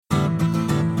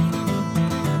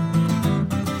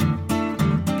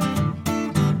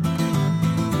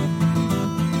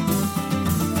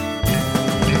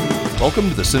Welcome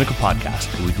to the Sinica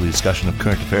Podcast, a weekly discussion of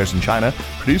current affairs in China,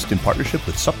 produced in partnership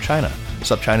with SupChina.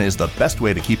 SupChina is the best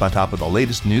way to keep on top of the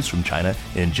latest news from China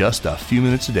in just a few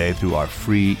minutes a day through our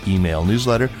free email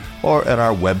newsletter or at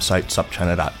our website,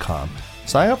 supchina.com.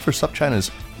 Sign up for SupChina's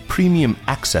premium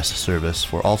access service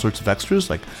for all sorts of extras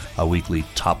like a weekly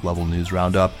top-level news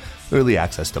roundup, early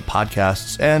access to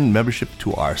podcasts, and membership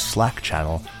to our Slack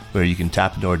channel, where you can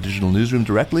tap into our digital newsroom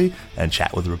directly and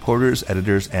chat with reporters,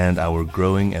 editors, and our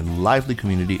growing and lively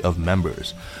community of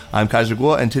members. I'm Kaiser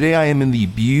Guo, and today I am in the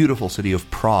beautiful city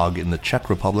of Prague in the Czech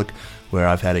Republic, where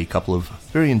I've had a couple of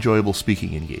very enjoyable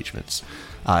speaking engagements.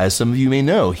 As some of you may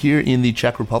know, here in the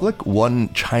Czech Republic,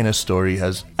 one China story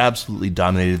has absolutely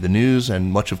dominated the news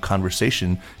and much of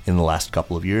conversation in the last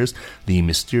couple of years: the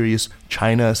mysterious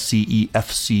China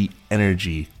CEFC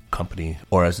energy company,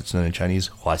 or as it's known in Chinese,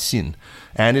 Huaxin,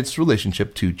 and its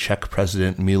relationship to Czech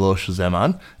President Miloš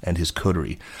Zeman and his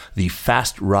coterie. The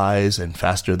fast rise and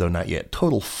faster, though not yet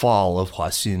total fall of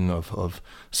Huaxin, of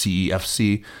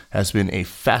CEFC, has been a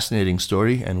fascinating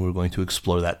story, and we're going to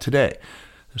explore that today.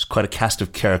 There's quite a cast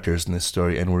of characters in this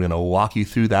story, and we're going to walk you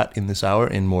through that in this hour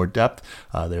in more depth.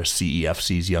 There's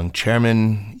CEFC's young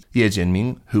chairman, Ye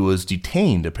Jianming, who was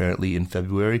detained apparently in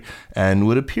February and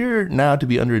would appear now to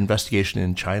be under investigation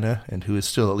in China, and who is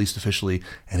still, at least officially,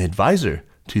 an advisor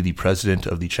to the president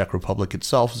of the Czech Republic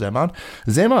itself, Zeman.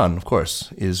 Zeman, of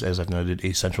course, is, as I've noted,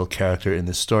 a central character in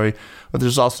this story, but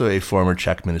there's also a former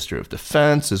Czech Minister of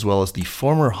Defense, as well as the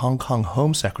former Hong Kong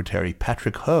Home Secretary,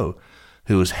 Patrick Ho,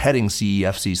 who is heading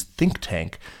CEFC's think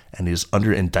tank and is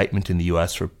under indictment in the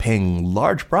U.S. for paying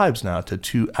large bribes now to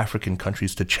two African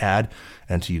countries, to Chad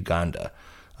and to Uganda,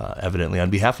 evidently on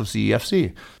behalf of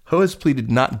CEFC. Ho has pleaded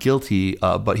not guilty,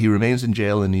 but he remains in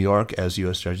jail in New York as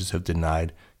U.S. judges have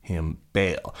denied him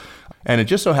bail. And it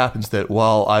just so happens that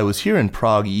while I was here in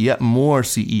Prague, yet more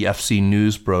CEFC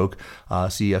news broke.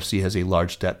 CEFC has a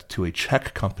large debt to a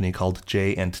Czech company called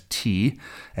J&T,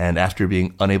 and after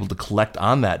being unable to collect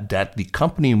on that debt, the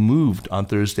company moved on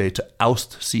Thursday to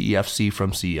oust CEFC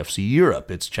from CEFC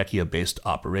Europe, its Czechia-based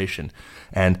operation,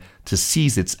 and to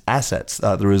seize its assets.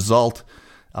 The result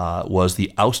was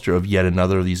the ouster of yet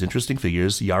another of these interesting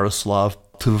figures, Jaroslav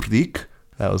Tvrdík.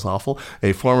 That was awful.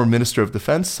 A former Minister of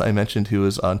Defense, I mentioned, who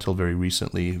was until very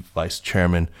recently Vice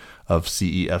Chairman of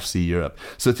CEFC Europe.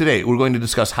 So today, we're going to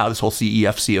discuss how this whole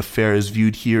CEFC affair is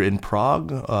viewed here in Prague.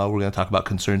 We're going to talk about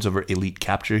concerns over elite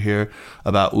capture here,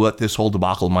 about what this whole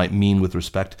debacle might mean with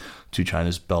respect to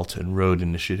China's Belt and Road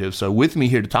Initiative. So with me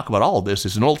here to talk about all of this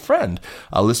is an old friend.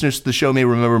 Listeners to the show may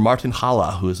remember Martin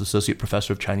Hala, who is Associate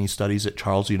Professor of Chinese Studies at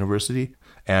Charles University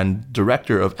and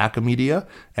Director of Acamedia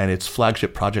and its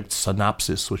flagship project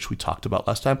Synopsis, which we talked about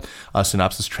last time.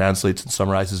 Synopsis translates and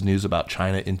summarizes news about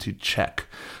China into Czech.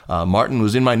 Martin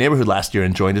was in my neighborhood last year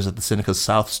and joined us at the Sinica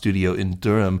South studio in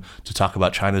Durham to talk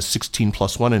about China's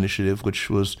 16+1 initiative,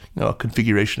 which was a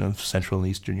configuration of Central and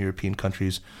Eastern European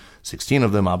countries, 16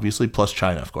 of them, obviously, plus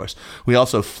China, of course. We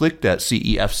also flicked at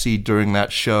CEFC during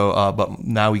that show, but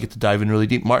now we get to dive in really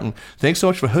deep. Martin, thanks so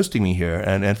much for hosting me here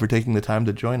and for taking the time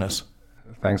to join us.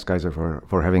 Thanks, Kaiser,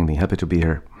 for having me. Happy to be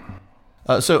here.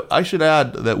 So I should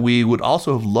add that we would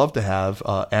also have loved to have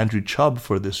Andrew Chubb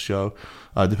for this show.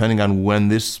 Depending on when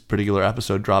this particular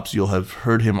episode drops, you'll have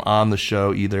heard him on the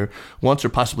show either once or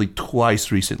possibly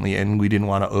twice recently, and we didn't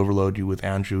want to overload you with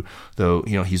Andrew, though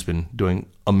he's been doing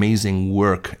amazing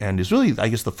work and is really, I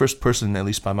guess, the first person, at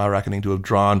least by my reckoning, to have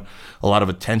drawn a lot of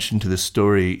attention to this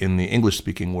story in the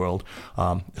English-speaking world.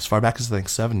 As far back as, I think,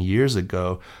 7 years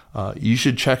ago. You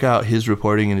should check out his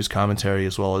reporting and his commentary,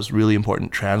 as well as really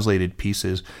important translated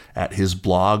pieces at his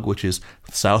blog, which is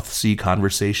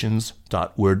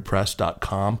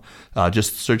southseaconversations.wordpress.com.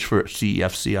 Just search for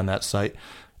CEFC on that site.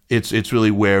 It's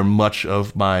really where much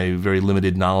of my very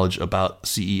limited knowledge about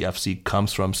CEFC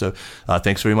comes from. So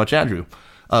thanks very much, Andrew.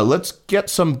 Let's get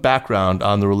some background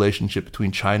on the relationship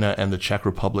between China and the Czech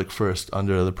Republic first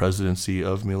under the presidency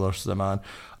of Miloš Zeman.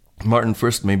 Martin,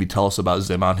 first maybe tell us about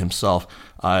Zeman himself.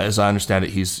 As I understand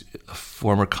it, he's a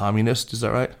former communist, is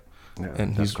that right? Yeah,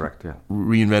 and that's he's correct, yeah.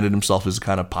 Reinvented himself as a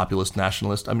kind of populist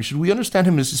nationalist. I mean, should we understand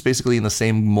him as just basically in the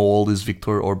same mold as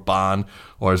Viktor Orbán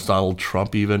or as Donald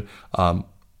Trump even?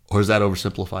 Or is that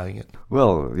oversimplifying it?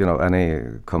 Well, any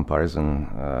comparison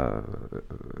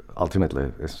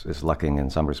ultimately is lacking in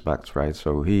some respects, right?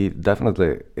 So he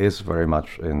definitely is very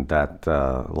much in that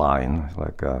line,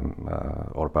 like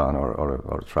Orbán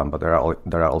or Trump, but there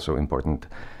are also important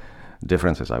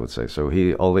differences, I would say. So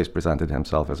he always presented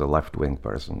himself as a left-wing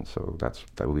person. So that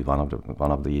would be one of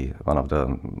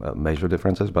the major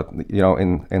differences. But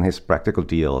in his practical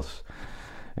deals,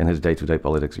 in his day-to-day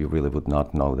politics, you really would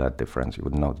not know that difference. You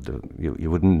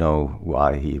wouldn't know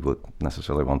why he would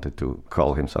necessarily wanted to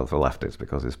call himself a leftist,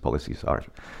 because his policies are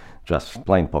just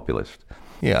plain populist.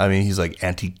 Yeah, I mean, he's like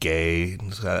anti-gay,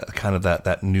 kind of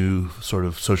that new sort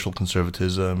of social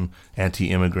conservatism,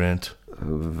 anti-immigrant.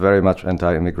 Very much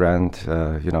anti-immigrant.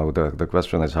 The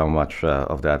question is how much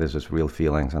of that is his real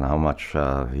feelings and how much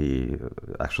he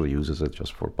actually uses it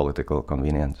just for political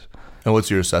convenience. And what's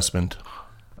your assessment?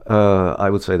 I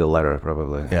would say the latter,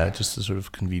 probably. Yeah, just a sort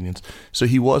of convenience. So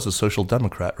he was a social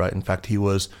democrat, right? In fact, he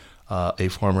was a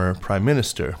former prime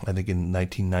minister. I think in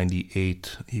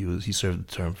 1998, he served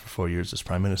the term for 4 years as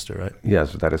prime minister, right?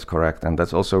 Yes, that is correct. And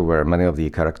that's also where many of the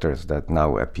characters that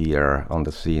now appear on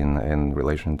the scene in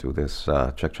relation to this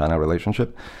Czech-China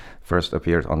relationship first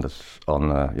appeared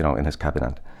in his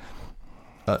cabinet.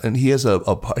 And he has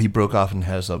he broke off and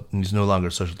he's no longer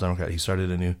a social democrat. He started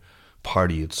a new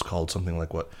party. It's called something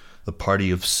like what? The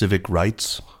Party of Civic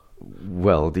Rights?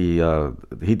 Well,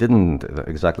 he didn't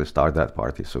exactly start that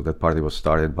party. So that party was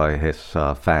started by his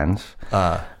fans,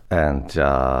 and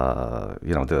the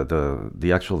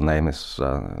actual name is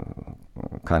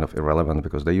kind of irrelevant,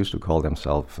 because they used to call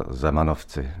themselves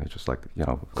Zemanovci, which is like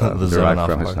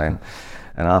derived from his name.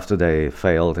 And after they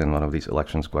failed in one of these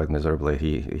elections quite miserably,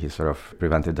 he sort of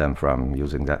prevented them from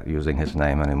using his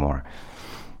name anymore.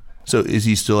 So is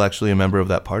he still actually a member of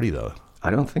that party, though?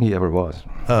 I don't think he ever was.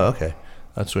 Oh, okay.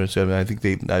 That's what I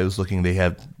think I was looking, they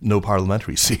have no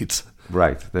parliamentary seats.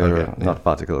 Right. They're not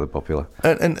particularly popular.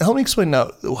 And help me explain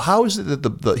now, how is it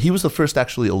that he was the first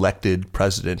actually elected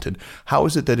president, and how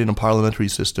is it that in a parliamentary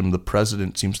system, the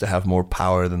president seems to have more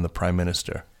power than the prime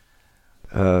minister?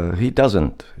 He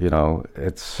doesn't,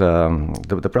 It's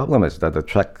the problem is that the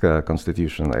Czech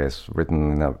constitution is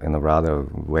written in a rather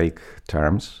vague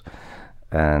terms,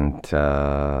 and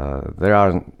there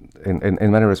are,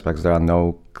 in many respects, there are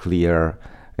no clear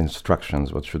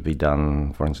instructions what should be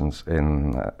done, for instance,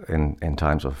 in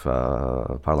times of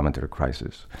parliamentary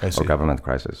crisis or government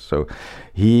crisis. So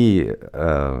he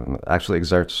actually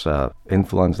exerts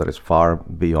influence that is far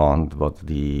beyond what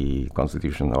the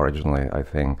constitution originally, I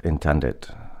think, intended.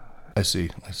 I see.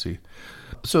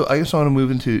 So I guess I want to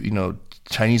move into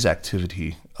Chinese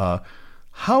activity.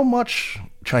 How much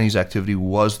Chinese activity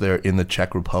was there in the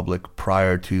Czech Republic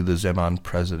prior to the Zeman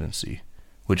presidency,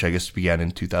 which I guess began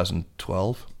in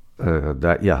 2012?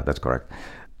 That's correct.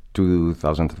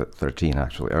 2013,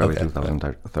 actually, early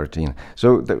 2013.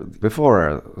 So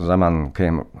before Zeman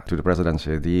came to the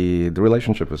presidency, the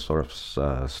relationship was sort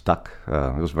of stuck.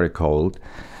 It was very cold.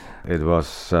 It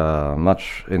was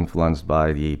much influenced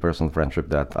by the personal friendship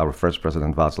that our first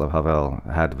president, Václav Havel,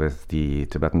 had with the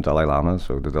Tibetan Dalai Lama.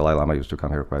 So the Dalai Lama used to come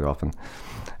here quite often,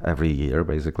 every year,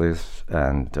 basically.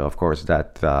 And, of course,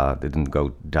 that didn't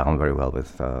go down very well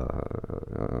with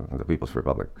the People's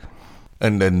Republic.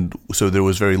 And then, so there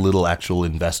was very little actual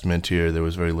investment here. There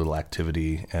was very little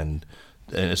activity, and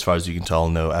as far as you can tell,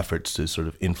 no efforts to sort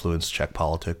of influence Czech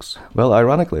politics. Well,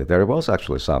 ironically, there was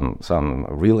actually some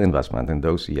real investment in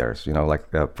those years.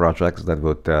 Like projects that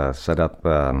would set up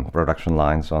production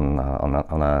lines on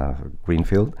a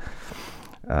greenfield.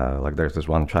 Like there's this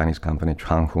one Chinese company,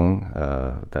 Changhong,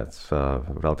 that's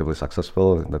relatively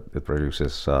successful. That it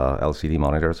produces LCD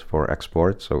monitors for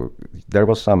export. So there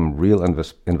was some real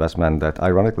investment that,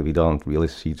 ironically, we don't really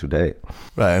see today.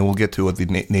 Right, and we'll get to what the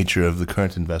nature of the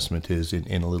current investment is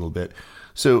in a little bit.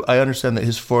 So I understand that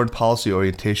his foreign policy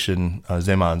orientation,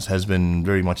 Zeman's, has been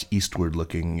very much eastward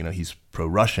looking. He's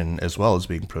pro-Russian as well as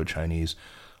being pro-Chinese.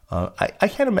 I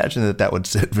can't imagine that would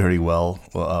sit very well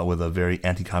with a very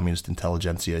anti-communist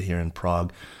intelligentsia here in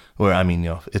Prague, where,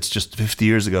 it's just 50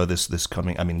 years ago this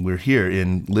coming. We're here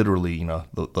in literally,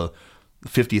 the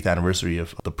 50th anniversary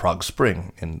of the Prague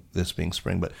Spring, and this being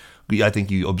spring. But I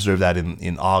think you observe that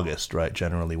in August, right,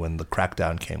 generally, when the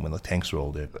crackdown came, when the tanks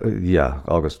rolled in.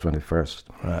 August 21st.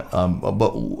 Right.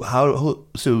 But how,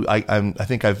 so I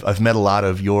think I've met a lot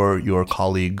of your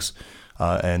colleagues,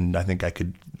 and I think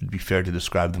it'd be fair to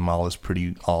describe them all as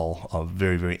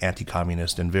very, very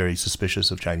anti-communist and very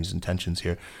suspicious of Chinese intentions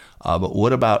here. But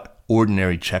what about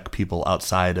ordinary Czech people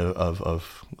outside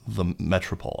of the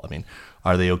metropole?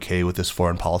 Are they okay with this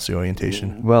foreign policy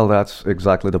orientation? Well, that's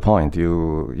exactly the point.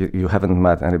 You haven't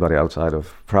met anybody outside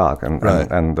of Prague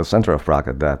and the center of Prague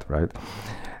at that, right?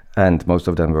 And most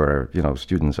of them were,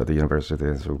 students at the university,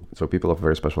 so people of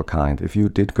very special kind. If you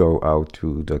did go out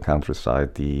to the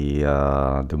countryside, the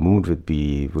mood would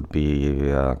be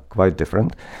quite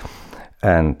different.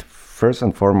 And first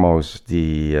and foremost,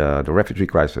 the refugee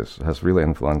crisis has really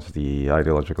influenced the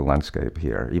ideological landscape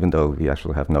here. Even though we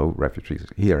actually have no refugees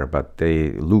here, but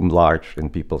they loom large in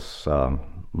people's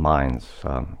minds.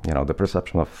 The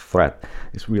perception of threat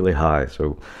is really high.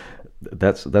 So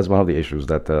that's one of the issues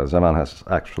that Zeman has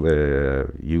actually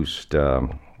used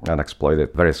and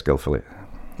exploited very skillfully.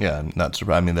 Yeah, not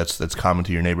surprised. I mean, that's common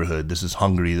to your neighborhood. This is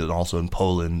Hungary, and also in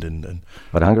Poland, and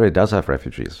but Hungary does have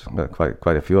refugees,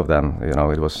 quite a few of them.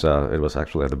 It was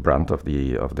actually the brunt of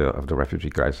the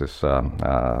refugee crisis a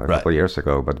couple of years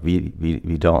ago, but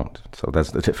we don't. So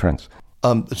that's the difference.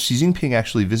 Xi Jinping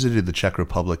actually visited the Czech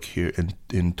Republic here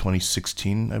in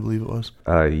 2016, I believe it was.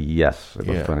 Yes, it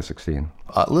was 2016.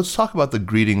 Let's talk about the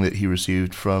greeting that he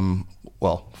received from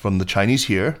the Chinese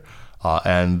here.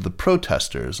 And the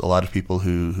protesters, a lot of people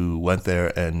who went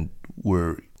there and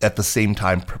were at the same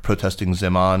time protesting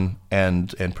Zeman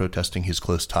and protesting his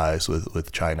close ties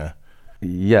with China.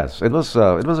 Yes, it was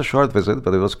a short visit,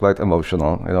 but it was quite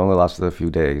emotional. It only lasted a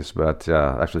few days, but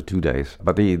actually 2 days.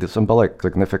 But the symbolic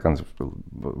significance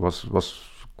was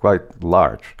quite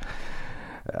large.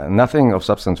 Nothing of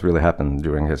substance really happened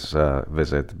during his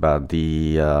visit, but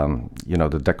the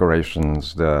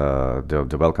decorations,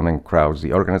 the welcoming crowds,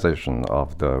 the organization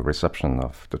of the reception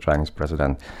of the Chinese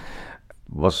president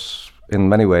was in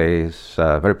many ways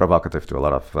very provocative to a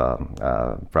lot of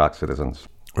Prague citizens.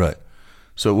 Right.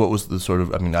 So what was the sort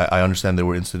of? I mean, I understand there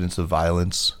were incidents of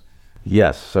violence.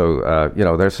 Yes, so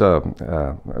there's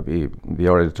we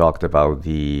already talked about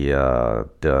the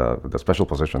special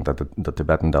position that the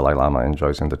Tibetan Dalai Lama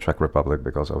enjoys in the Czech Republic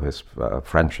because of his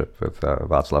friendship with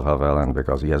Václav Havel and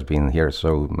because he has been here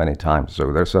so many times.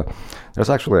 So there's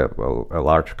actually a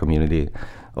large community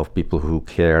of people who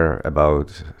care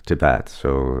about Tibet.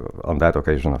 So on that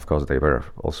occasion, of course, they were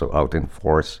also out in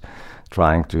force,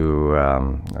 trying to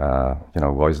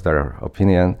voice their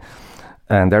opinion.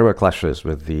 And there were clashes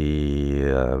with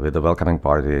the welcoming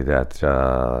party that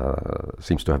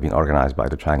seems to have been organized by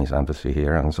the Chinese embassy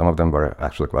here, and some of them were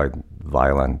actually quite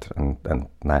violent and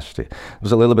nasty. It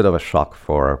was a little bit of a shock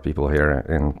for people here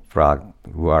in Prague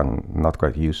who are not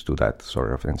quite used to that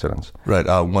sort of incidents. Right.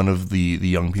 One of the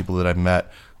young people that I met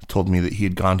told me that he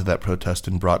had gone to that protest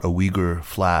and brought a Uyghur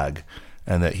flag,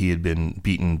 and that he had been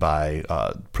beaten by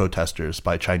protesters,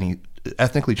 by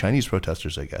ethnically Chinese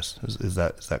protesters, I guess. Is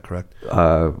that correct?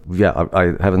 I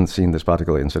haven't seen this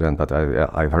particular incident, but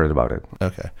I've heard about it.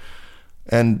 Okay.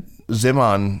 And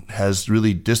Zeman has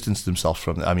really distanced himself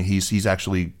from that. I mean, he's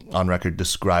actually on record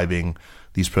describing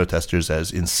these protesters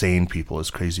as insane people,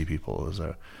 as crazy people.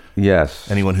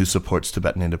 Yes. Anyone who supports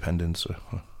Tibetan independence.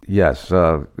 Yes,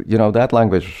 that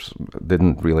language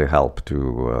didn't really help to...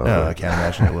 No, I can't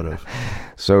imagine it would have.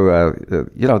 So,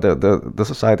 the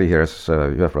society here, as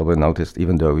you have probably noticed,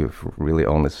 even though you've really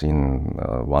only seen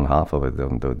one half of it,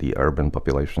 the urban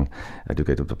population,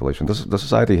 educated population, the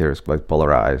society here is quite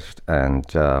polarized, and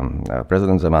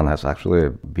President Zeman has actually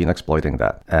been exploiting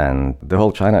that. And the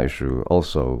whole China issue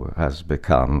also has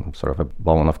become sort of a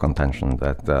bone of contention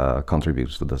that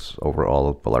contributes to this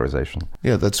overall polarization.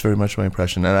 Yeah, that's very much my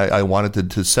impression. And I wanted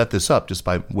to set this up just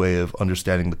by way of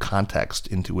understanding the context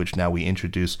into which now we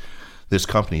introduce this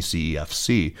company,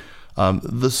 CEFC.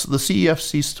 The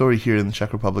CEFC story here in the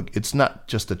Czech Republic, it's not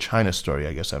just a China story,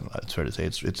 I guess it's fair to say.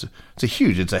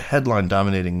 It's a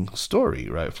headline-dominating story,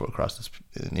 right, across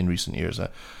in recent years.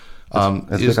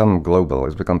 It's become global.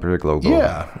 It's become pretty global.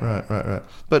 Yeah, right.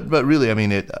 But really, I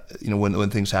mean, when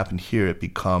things happen here, it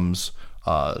becomes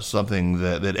something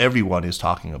that everyone is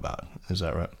talking about. Is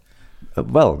that right?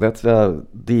 Well, that's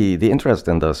the interest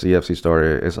in the CEFC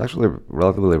story is actually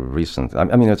relatively recent.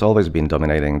 I mean, it's always been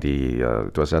dominating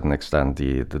to a certain extent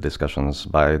the discussions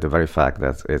by the very fact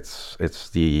that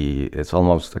it's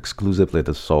almost exclusively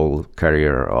the sole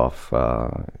carrier of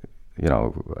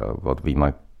what we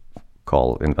might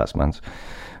call investments,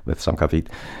 with some caveat.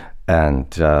 And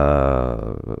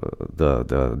the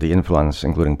influence,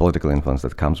 including political influence,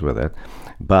 that comes with it.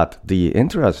 But the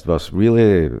interest was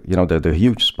really, the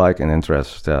huge spike in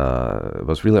interest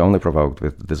was really only provoked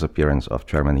with the disappearance of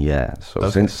Chairman Ye. So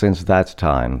okay. since that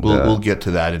time, we'll get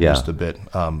to that in just a bit.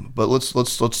 But let's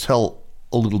tell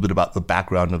a little bit about the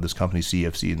background of this company,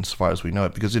 CEFC, as far as we know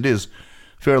it, because it is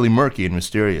fairly murky and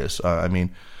mysterious. I mean,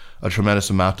 a tremendous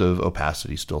amount of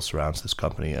opacity still surrounds this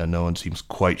company, and no one seems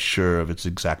quite sure of its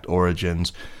exact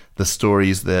origins. The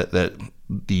stories that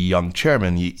the young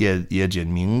chairman, Ye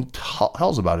Jianming,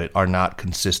 tells about it are not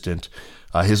consistent.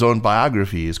 His own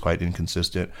biography is quite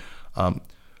inconsistent.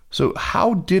 So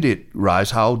how did it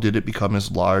rise? How did it become as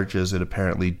large as it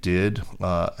apparently did?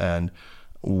 And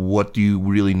what do you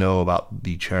really know about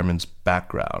the chairman's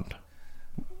background?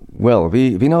 Well,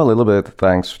 we know a little bit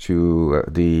thanks to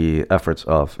the efforts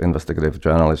of investigative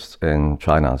journalists in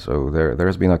China. So there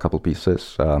has been a couple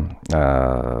pieces.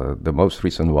 The most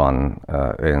recent one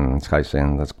in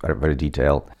Skysin that's very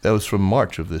detailed. That was from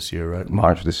March of this year, right?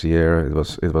 March this year.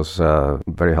 It was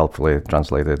very helpfully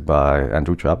translated by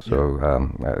Andrew Chubb. So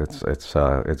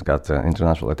it's got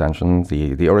international attention.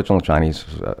 The original Chinese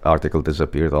article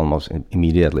disappeared almost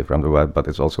immediately from the web, but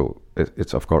it's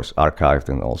of course archived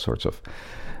in all sorts of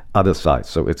other sites,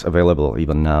 so it's available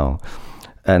even now.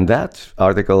 And that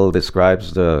article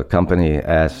describes the company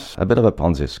as a bit of a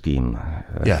Ponzi scheme.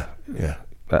 Yeah.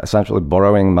 Essentially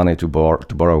borrowing money to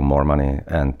borrow more money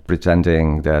and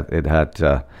pretending that it had,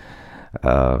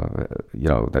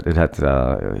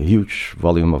 a huge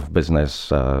volume of business,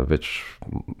 which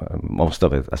most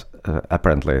of it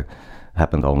apparently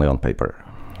happened only on paper.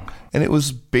 And it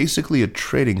was basically a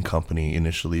trading company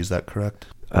initially, is that correct?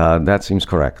 That seems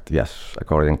correct, yes,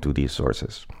 according to these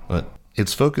sources. But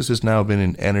its focus has now been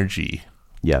in energy.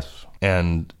 Yes.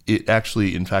 And it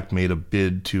actually, in fact, made a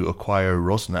bid to acquire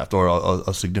Rosneft, or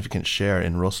a significant share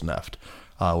in Rosneft,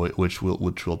 which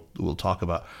we'll talk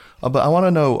about. But I want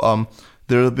to know,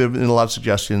 there have been a lot of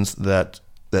suggestions that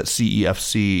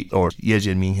CEFC, or Ye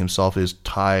Jianming himself, is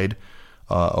tied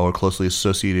or closely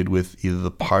associated with either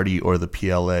the party or the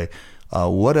PLA.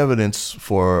 What evidence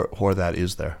for that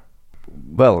is there?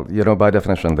 Well, by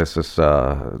definition, this is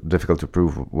difficult to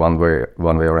prove one way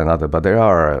or another. But there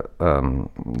are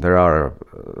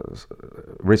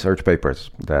research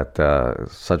papers that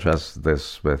suggest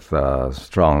this with a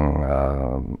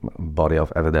strong body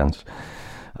of evidence.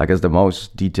 I guess the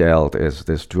most detailed is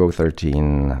this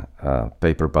 2013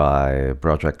 paper by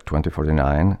Project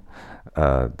 2049.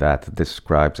 That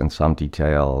describes in some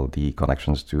detail the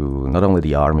connections to not only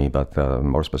the army, but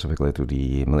more specifically to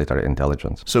the military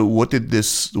intelligence. So what did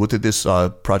this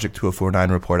Project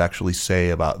 2049 report actually say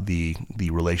about the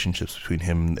relationships between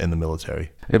him and the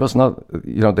military? It was not,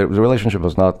 the relationship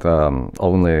was not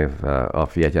only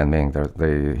of Ye Jianming.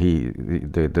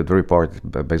 The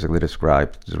report basically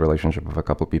described the relationship of a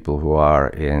couple of people who are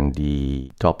in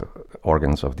the top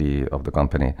organs of the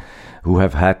company, who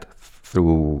have had,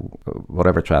 through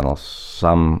whatever channels,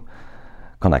 some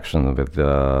connection with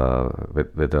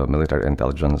the military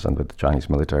intelligence and with the Chinese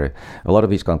military. A lot of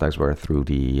these contacts were through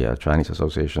the Chinese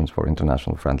Associations for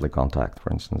International Friendly Contact, for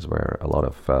instance, where a lot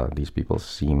of these people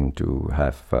seem to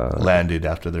have landed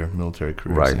after their military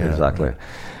careers. Right, yeah, exactly. Right.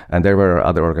 And there were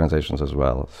other organizations as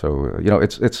well. So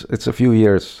it's a few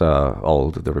years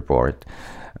old, the report,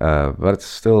 but it's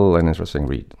still an interesting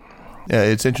read. Yeah,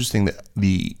 it's interesting that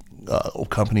the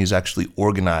company is actually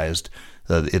organized.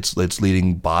 Its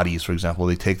leading bodies, for example,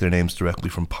 they take their names directly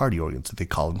from party organs that they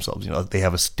call themselves. They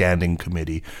have a standing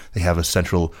committee, they have a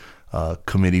central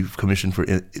commission for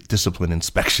discipline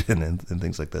inspection and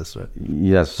things like this. Right?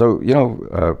 Yes. So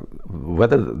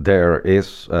whether there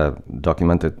is a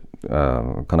documented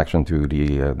connection to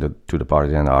the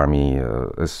party and army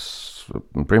is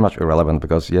pretty much irrelevant,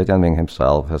 because Ye Jianming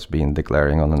himself has been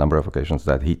declaring on a number of occasions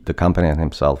that the company and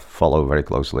himself follow very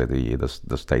closely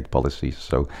the state policies.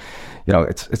 So,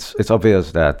 it's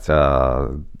obvious that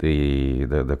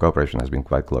the cooperation has been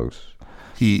quite close.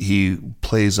 He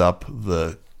plays up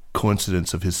the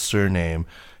coincidence of his surname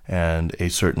and a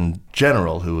certain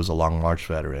general who was a Long March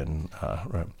veteran.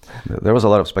 Right. There was a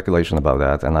lot of speculation about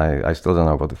that, and I still don't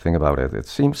know what to think about it. It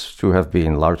seems to have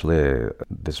been largely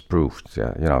disproved.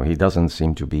 He doesn't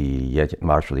seem to be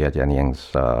Marshal Ye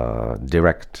Jianming's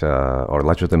direct or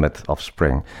legitimate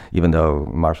offspring, even though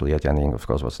Marshal Ye Jianming, of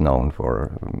course, was known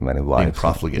for many wives. Being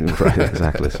profligate. Right,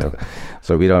 exactly.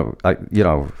 So we don't,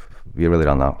 we really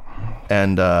don't know.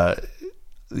 And I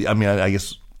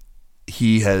guess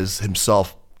he has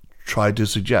himself tried to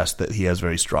suggest that he has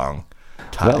very strong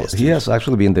ties. Well, he has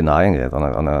actually been denying it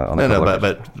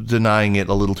but denying it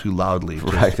a little too loudly.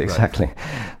 Right, exactly. Right.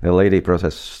 The lady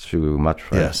protests too much.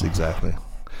 Right? Yes, exactly.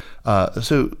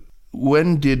 So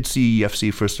when did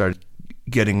CEFC first start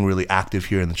getting really active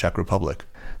here in the Czech Republic?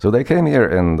 So they came here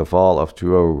in the fall of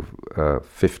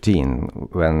 2015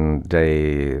 when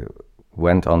they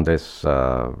went on this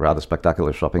rather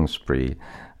spectacular shopping spree.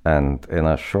 And in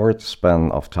a short span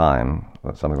of time,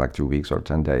 something like 2 weeks or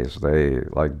 10 days, they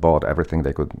bought everything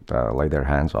they could lay their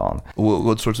hands on.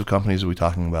 What sorts of companies are we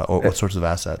talking about, or what sorts of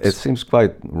assets? It seems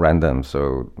quite random.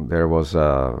 So there was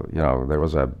a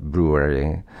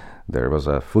brewery, there was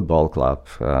a football club,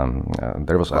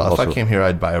 there was. Well, if I came here,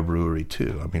 I'd buy a brewery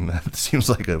too. I mean, that seems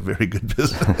like a very good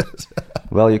business.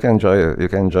 Well, you can enjoy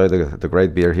the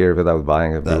great beer here without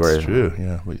buying a brewery. That's true.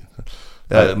 Yeah.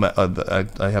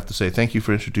 I have to say thank you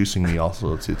for introducing me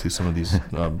also to some of these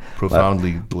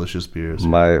profoundly delicious beers.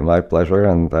 My pleasure,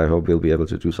 and I hope we'll be able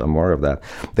to do some more of that.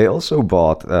 They also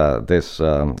bought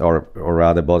or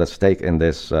rather bought a stake in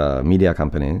this media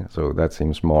company, so that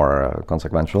seems more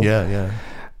consequential. Yeah.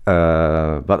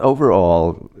 But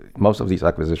overall, most of these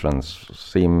acquisitions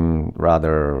seem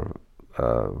rather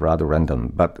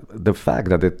random. But the fact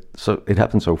that it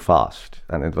happened so fast,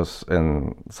 and it was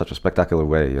in such a spectacular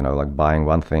way, like buying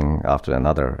one thing after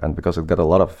another, and because it got a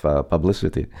lot of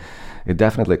publicity, it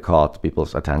definitely caught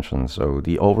people's attention. So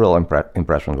the overall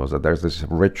impression was that there's this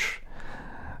rich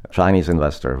Chinese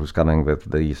investor who's coming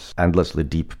with these endlessly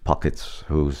deep pockets,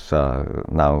 who's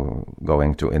now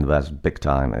going to invest big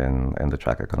time in the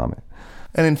Czech economy.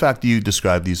 And in fact, you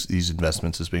describe these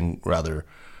investments as being rather,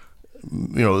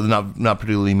 not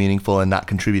particularly meaningful and not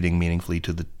contributing meaningfully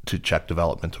to Czech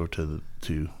development or to.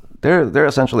 They're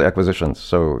essentially acquisitions.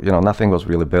 So nothing was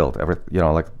really built.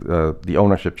 The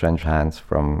ownership changed hands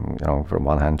from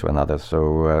one hand to another.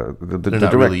 So they're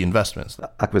not really investments.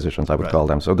 Acquisitions, I would call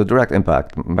them. So the direct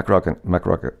impact,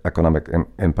 macroeconomic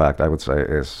impact, I would say,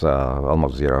 is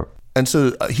almost zero. And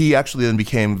so he actually then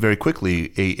became very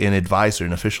quickly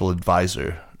an official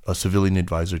advisor, a civilian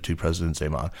advisor to President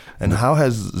Zeman. And how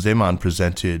has Zeman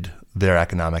presented their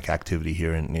economic activity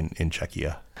here in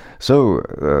Czechia? So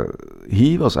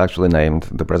he was actually named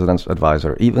the president's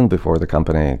advisor even before the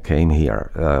company came here,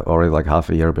 already like half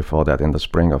a year before that, in the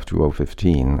spring of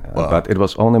 2015. Wow. But it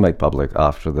was only made public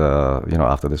after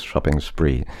after this shopping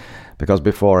spree. Because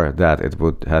before that, it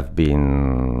would have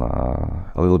been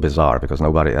a little bizarre, because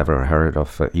nobody ever heard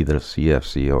of either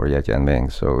CEFC or Ye Jianming.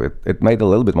 So it made a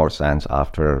little bit more sense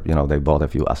after they bought a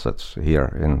few assets here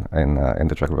in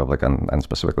the Czech Republic and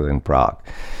specifically in Prague.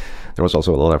 There was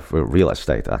also a lot of real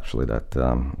estate, actually, that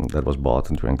was bought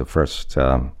during the first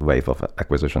wave of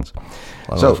acquisitions.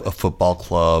 So a football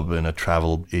club and a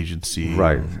travel agency,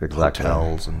 right? Exactly.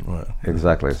 Hotels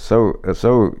exactly. So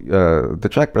the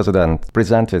Czech president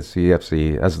presented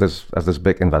CEFC as this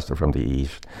big investor from the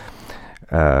east.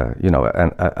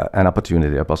 An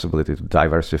opportunity, a possibility to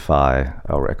diversify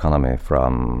our economy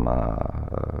from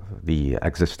the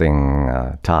existing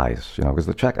ties. Because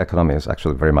the Czech economy is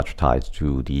actually very much tied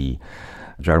to the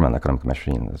German economic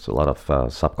machine. There's a lot of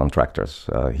subcontractors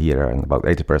here, and about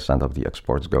 80% of the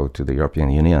exports go to the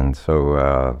European Union. So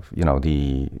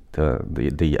the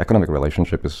economic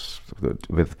relationship is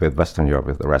with Western Europe,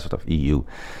 with the rest of EU,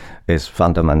 is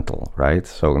fundamental, right?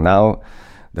 So now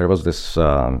there was this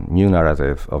new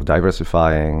narrative of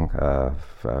diversifying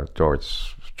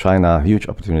towards China, huge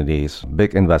opportunities,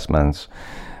 big investments.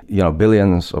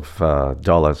 Billions of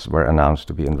dollars were announced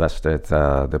to be invested.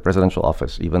 The presidential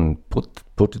office even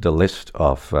put the list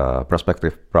of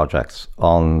prospective projects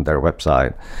on their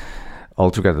website.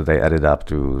 Altogether, they added up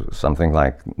to something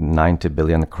like 90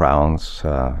 billion crowns.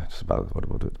 It's about, what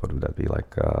would that be,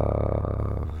 like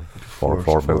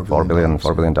 $4 billion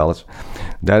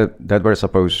that were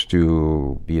supposed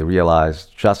to be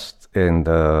realized just in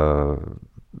the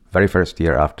very first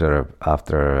year after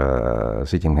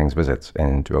Xi Jinping's visits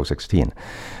in 2016.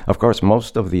 Of course,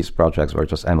 most of these projects were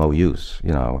just MOUs,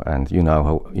 and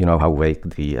how vague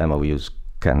the MOUs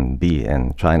can be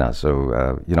in China. So,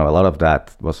 a lot of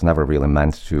that was never really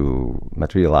meant to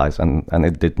materialize, and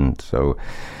it didn't. So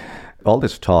all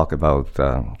this talk about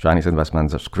Chinese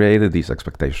investments has created these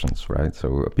expectations, right?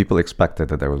 So people expected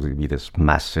that there would be this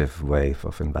massive wave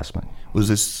of investment. Was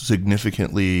this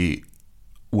significantly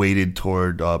weighted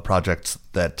toward projects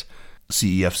that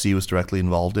CEFC was directly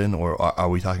involved in, or are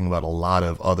we talking about a lot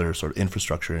of other sort of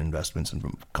infrastructure investments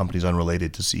and companies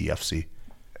unrelated to CEFC?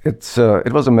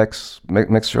 It was a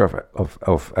mixture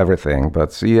of everything, but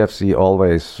CEFC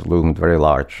always loomed very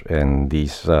large in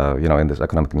these in this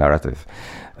economic narrative,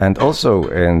 and also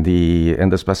in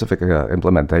the specific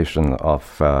implementation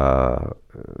of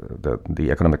the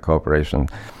economic cooperation.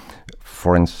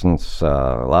 For instance,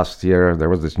 last year there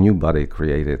was this new body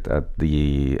created at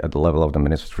the level of the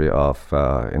Ministry of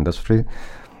Industry,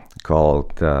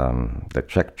 called the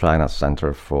Czech-China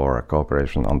Center for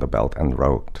Cooperation on the Belt and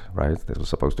Road, right? This was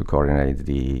supposed to coordinate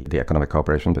the economic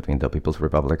cooperation between the People's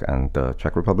Republic and the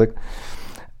Czech Republic.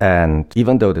 And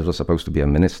even though this was supposed to be a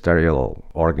ministerial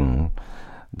organ,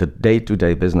 the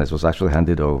day-to-day business was actually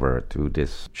handed over to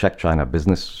this Czech-China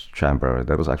business chamber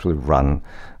that was actually run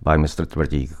by Mr.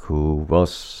 Tvrdík, who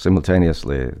was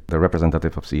simultaneously the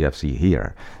representative of CEFC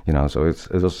here. So it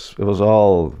was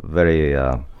all very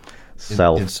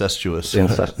incestuous. You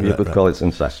could call it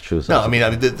incestuous. No,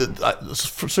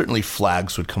 certainly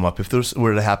flags would come up. If this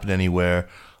were to happen anywhere,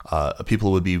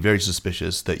 people would be very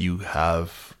suspicious that you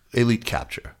have elite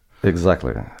capture.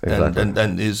 Exactly.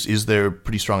 And is there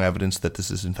pretty strong evidence that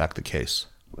this is in fact the case?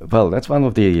 Well, that's one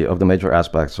of the major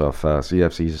aspects of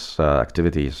CEFC's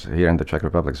activities here in the Czech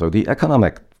Republic. So the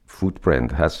economic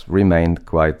footprint has remained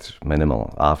quite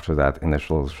minimal. After that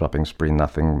initial shopping spree,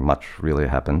 nothing much really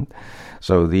happened.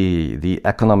 So the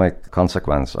economic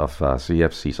consequence of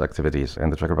CEFC's activities in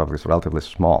the Czech Republic is relatively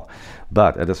small.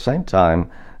 But at the same time,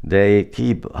 they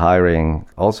keep hiring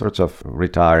all sorts of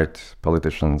retired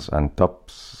politicians and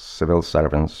top civil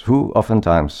servants who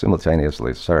oftentimes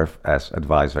simultaneously serve as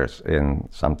advisors in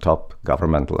some top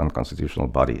governmental and constitutional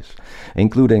bodies,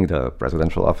 including the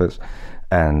presidential office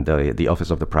and the office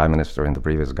of the prime minister in the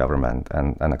previous government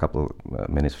and a couple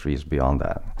ministries beyond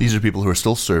that. These are people who are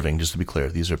still serving, just to be clear.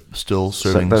 These are still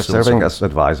serving. So they're serving as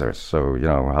advisors. So,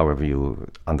 however you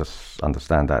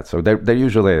understand that. So they're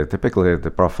usually, typically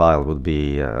the profile would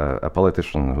be a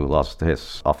politician who lost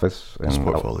his office, his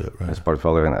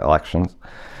portfolio in elections.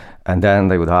 And then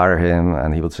they would hire him,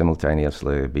 and he would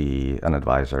simultaneously be an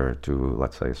advisor to,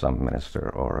 let's say, some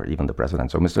minister or even the president.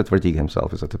 So Mr. Tvrdík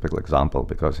himself is a typical example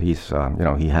because he's,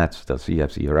 he heads the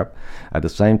CEFC Europe. At the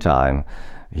same time,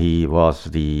 he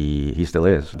still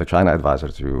is the China advisor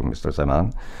to Mr.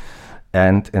 Zeman.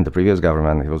 And in the previous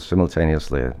government, he was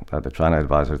simultaneously the China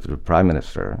advisor to the prime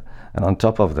minister. And on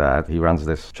top of that, he runs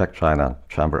this Czech-China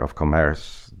Chamber of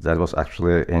Commerce that was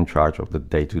actually in charge of the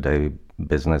day-to-day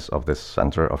business of this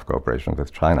center of cooperation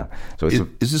with China. So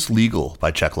is this legal by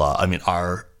Czech law? I mean,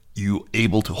 are you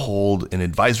able to hold an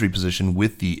advisory position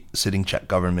with the sitting Czech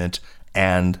government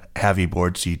and have a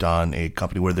board seat on a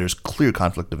company where there's clear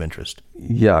conflict of interest?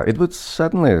 Yeah, it would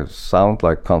certainly sound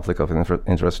like conflict of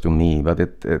interest to me, but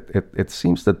it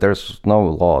seems that there's no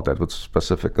law that would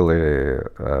specifically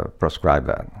prescribe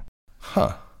that.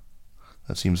 Huh.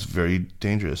 That seems very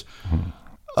dangerous.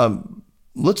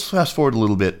 Let's fast forward a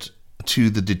little bit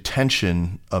to the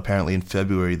detention, apparently in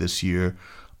February this year,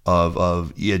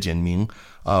 of Ye Jianming,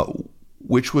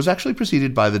 which was actually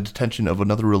preceded by the detention of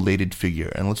another related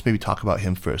figure. And let's maybe talk about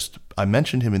him first. I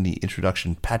mentioned him in the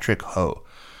introduction, Patrick Ho.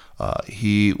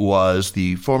 He was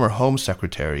the former Home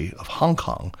Secretary of Hong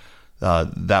Kong.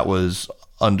 That was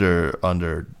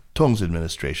under Tong's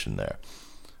administration there.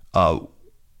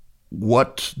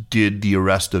 What did the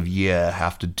arrest of Ye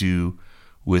have to do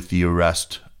with the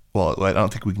arrest? Well, I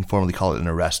don't think we can formally call it an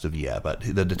arrest of Ye, but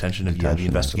the detention of Ye, the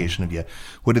investigation of Ye.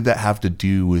 What did that have to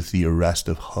do with the arrest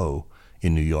of Ho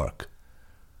in New York?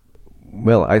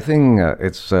 Well, I think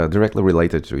it's directly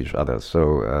related to each other.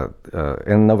 So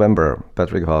in November,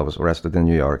 Patrick Ho was arrested in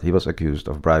New York. He was accused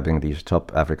of bribing these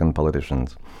top African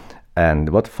politicians. And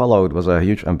what followed was a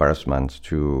huge embarrassment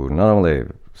to not only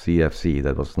CEFC,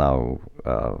 that was now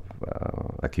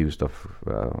accused of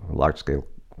large-scale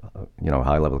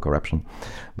high-level corruption,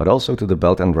 but also to the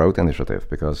Belt and Road Initiative,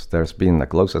 because there's been a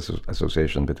close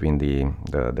association between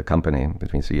the company,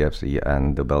 between CEFC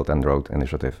and the Belt and Road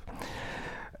Initiative.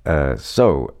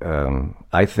 So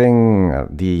I think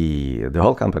the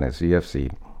whole company,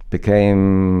 CEFC,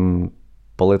 became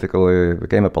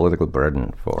a political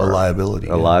burden for a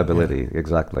liability.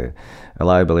 Exactly. A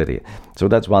liability. So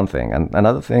that's one thing. And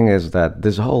another thing is that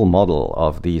this whole model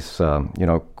of these,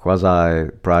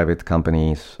 quasi-private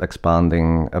companies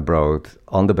expanding abroad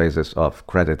on the basis of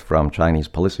credit from Chinese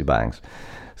policy banks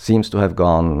seems to have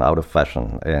gone out of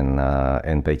fashion in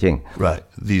Beijing. Right.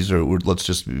 These are, let's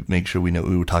just make sure we know,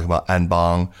 we were talking about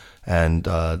Anbang and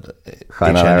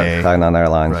Hainan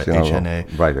Airlines. Right,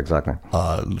 HNA. Right, exactly.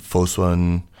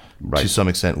 Fosun, to some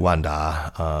extent,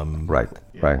 Wanda. Right.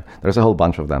 There's a whole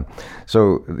bunch of them.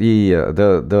 So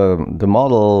the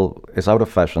model is out of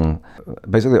fashion.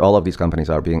 Basically, all of these companies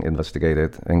are being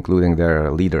investigated, including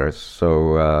their leaders.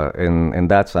 So in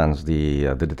that sense,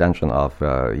 the detention of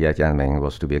Ye Jianming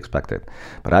was to be expected.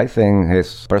 But I think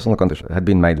his personal condition had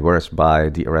been made worse by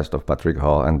the arrest of Patrick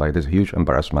Ho and by this huge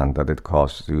embarrassment that it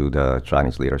caused to the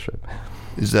Chinese leadership.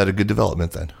 Is that a good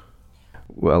development then?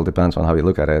 Well, depends on how you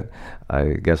look at it.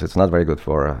 I guess it's not very good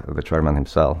for the chairman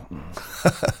himself.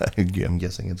 I'm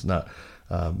guessing it's not.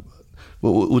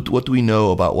 What do we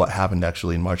know about what happened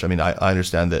actually in March? I mean, I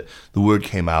understand that the word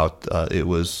came out. It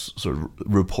was sort of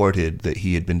reported that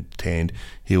he had been detained.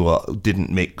 He didn't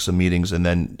make some meetings. And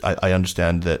then I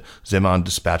understand that Zeman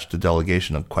dispatched a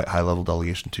delegation, a quite high-level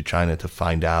delegation to China to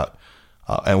find out.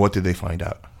 And what did they find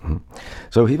out? Mm-hmm.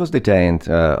 So he was detained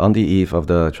on the eve of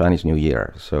the Chinese New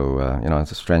Year. So,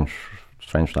 it's a strange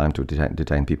time to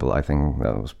detain people. I think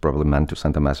that was probably meant to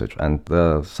send a message. And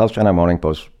the South China Morning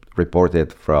Post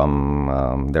reported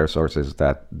from their sources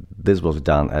that this was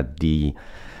done at the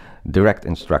direct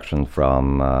instruction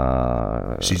from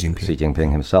Xi Jinping. Xi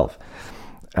Jinping himself.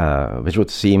 which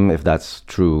would seem, if that's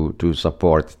true, to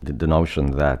support the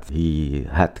notion that he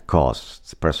had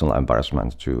caused personal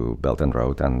embarrassment to Belt and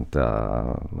Road and,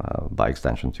 by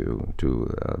extension,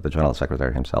 to the General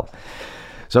Secretary himself.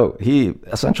 So he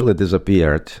essentially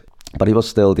disappeared, but he was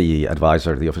still the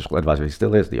advisor, the official advisor. He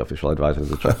still is the official advisor of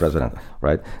the Czech president,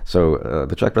 right? So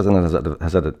the Czech president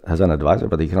has an advisor,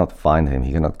 but he cannot find him.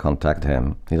 He cannot contact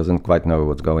him. He doesn't quite know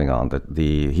what's going on.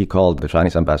 He called the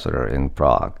Chinese ambassador in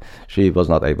Prague. She was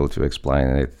not able to explain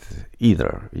it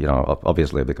either,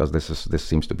 obviously, because this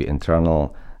seems to be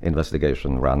internal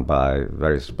investigation run by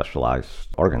very specialized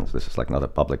organs. This is like not a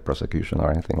public prosecution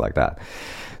or anything like that.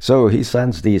 So he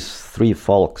sends these three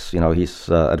folks, his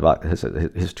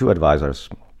two advisors,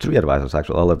 three advisors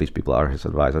actually, all of these people are his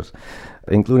advisors,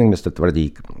 including Mr.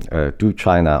 Tvrdík, to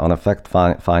China on a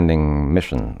fact-finding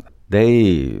mission.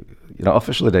 They,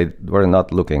 officially they were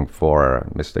not looking for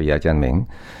Mr. Ye Jianming.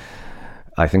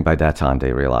 I think by that time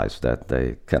they realized that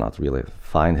they cannot really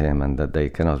find him and that they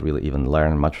cannot really even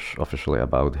learn much officially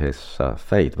about his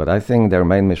fate. But I think their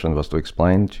main mission was to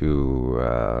explain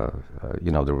to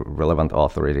the relevant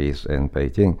authorities in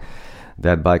Beijing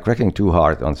that by cracking too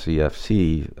hard on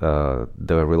CEFC,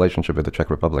 the relationship with the Czech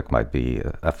Republic might be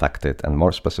affected, and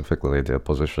more specifically the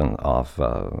position of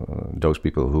those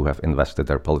people who have invested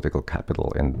their political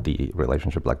capital in the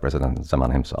relationship, like President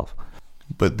Zeman himself.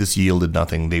 But this yielded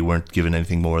nothing. They weren't given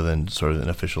anything more than sort of an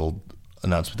official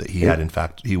announcement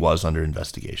that he was under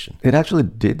investigation. It actually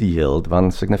did yield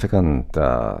one significant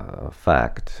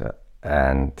fact.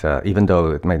 And even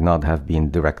though it might not have been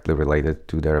directly related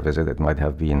to their visit, it might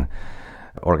have been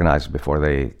organized before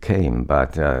they came.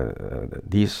 But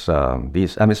these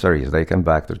emissaries, they came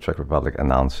back to the Czech Republic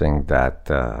announcing that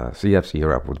CEFC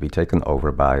Europe would be taken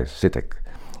over by CITIC,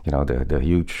 the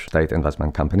huge state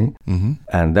investment company. Mm-hmm.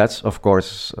 And that's, of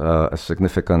course, a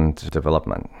significant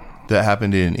development. That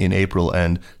happened in April,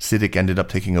 and CITIC ended up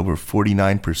taking over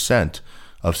 49%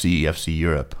 of CEFC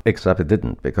Europe. Except it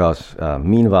didn't, because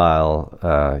meanwhile,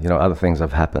 other things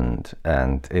have happened.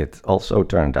 And it also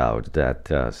turned out that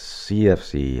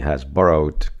CEFC has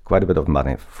borrowed quite a bit of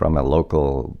money from a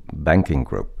local banking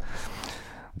group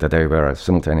that they were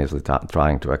simultaneously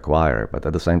trying to acquire. But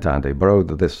at the same time, they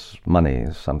borrowed this money,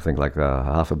 something like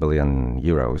 €500 million.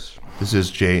 This is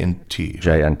J&T.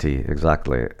 J&T,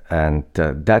 exactly. And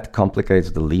that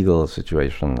complicates the legal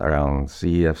situation around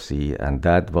CEFC, and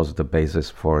that was the basis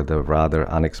for the rather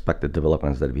unexpected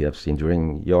developments that we have seen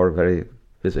during your very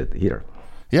visit here.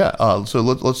 Yeah, so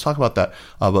let's talk about that.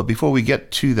 But before we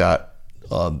get to that,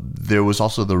 there was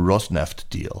also the Rosneft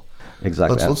deal.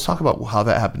 Exactly. Let's talk about how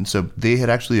that happened. So they had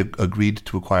actually agreed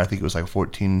to acquire, I think it was like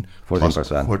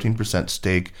 14%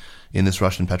 stake in this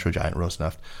Russian petro giant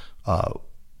Rosneft,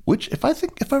 which, if I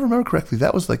remember correctly,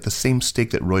 that was like the same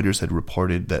stake that Reuters had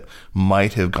reported that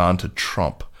might have gone to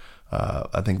Trump.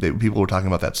 I think people were talking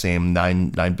about that same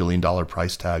 $9 billion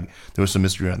price tag. There was some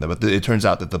mystery around that, but it turns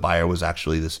out that the buyer was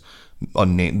actually the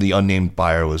unnamed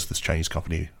buyer was this Chinese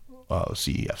company,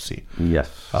 CEFC. Yes.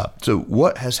 So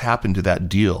what has happened to that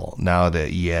deal now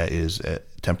that Ye is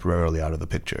temporarily out of the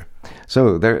picture?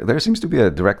 So there seems to be a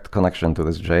direct connection to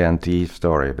this J&T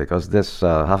story, because this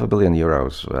 €500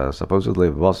 million supposedly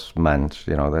was meant,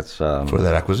 that's... for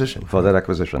that acquisition. For that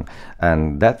acquisition.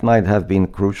 And that might have been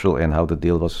crucial in how the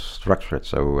deal was structured.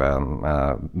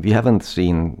 So we haven't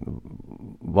seen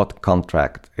what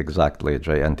contract exactly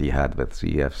J&T had with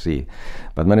CEFC,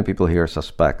 but many people here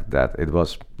suspect that it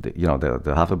was, the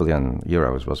 €500 million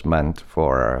was meant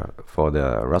for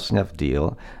the Rosneft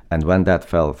deal, and when that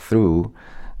fell through,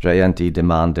 J&T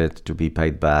demanded to be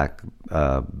paid back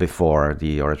before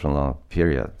the original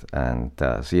period, and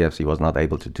CEFC was not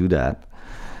able to do that.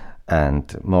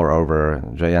 And moreover,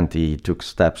 J&T took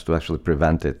steps to actually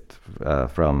prevent it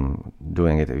from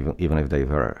doing it, even if they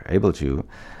were able to.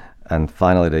 And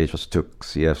finally, they just took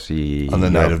CEFC on the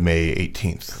night of May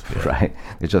 18th. Yeah. Right.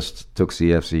 They just took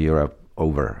CEFC Europe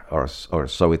over, or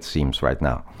so it seems right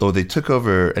now. Oh, they took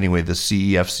over, anyway, the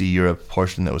CEFC Europe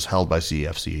portion that was held by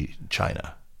CEFC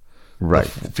China. Right.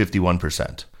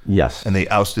 51%. Yes. And they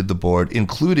ousted the board,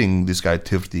 including this guy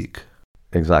Tvrdík.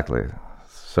 Exactly.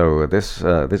 So this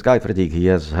guy Tvrdík, he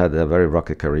has had a very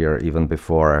rocky career even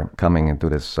before coming into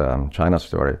this China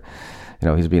story.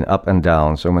 He's been up and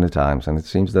down so many times, and it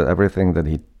seems that everything that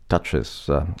he touches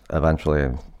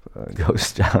eventually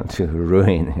goes down to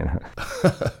ruin.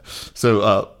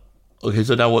 So, okay,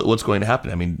 so now what's going to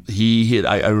happen? I mean,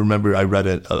 I remember I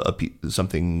read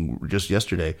something just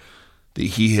yesterday that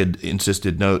he had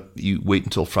insisted, no, you wait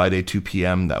until Friday 2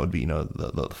 p.m. That would be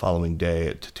the following day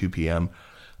at 2 p.m.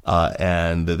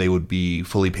 And that they would be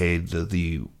fully paid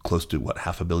the close to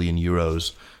 €500 million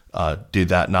Did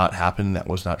that not happen? That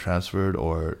was not transferred?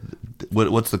 Or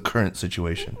what's the current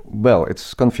situation? Well,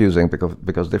 it's confusing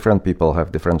because different people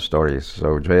have different stories.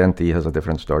 So JNT has a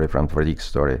different story from Tvrdík's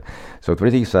story. So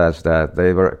Tvrdík says that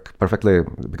they were perfectly,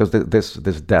 because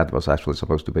this debt was actually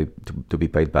supposed to be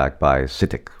paid back by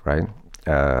CITIC, right?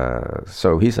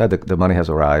 So he said that the money has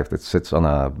arrived. It sits on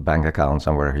a bank account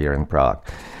somewhere here in Prague.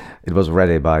 It was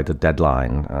ready by the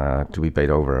deadline to be paid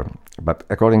over. But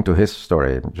according to his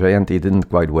story, JNT didn't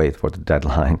quite wait for the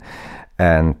deadline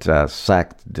and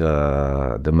sacked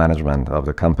the management of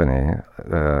the company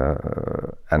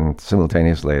and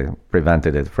simultaneously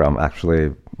prevented it from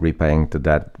actually repaying the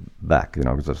debt back.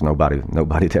 Because there's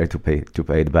nobody there to pay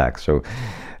it back. So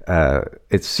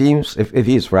it seems, if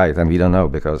he's right, and we don't know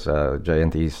because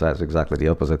JNT says exactly the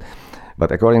opposite.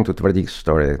 But according to Tvrdík's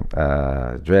story,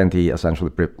 JNT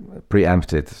essentially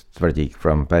preempted Tvrdík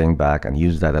from paying back and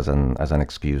used that as an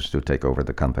excuse to take over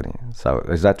the company. So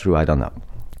is that true? I don't know.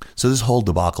 So this whole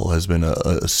debacle has been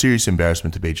a serious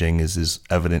embarrassment to Beijing, is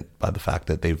evident by the fact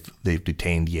that they've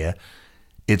detained Ye.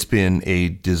 It's been a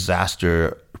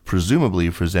disaster, presumably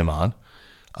for Zeman.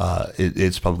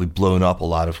 It's probably blown up a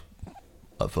lot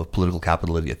of political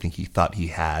capital that I think he thought he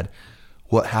had.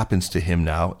 What happens to him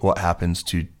now? What happens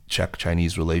to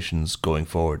Czech-Chinese relations going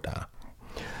forward now?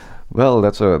 Well,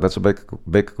 that's a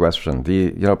big question.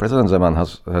 President Zeman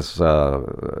has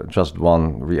just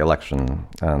won re-election,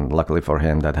 and luckily for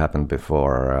him, that happened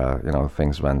before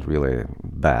things went really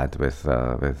bad with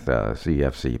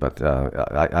CEFC. But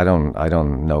I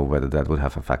don't know whether that would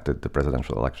have affected the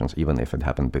presidential elections, even if it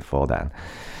happened before that.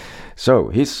 So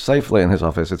he's safely in his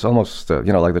office. It's almost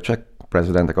like the Czech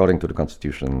president, according to the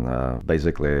constitution,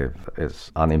 basically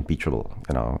is unimpeachable.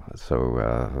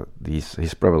 So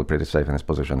he's probably pretty safe in his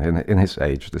position. In his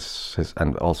age,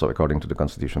 and also according to the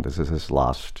constitution, this is his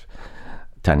last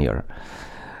tenure.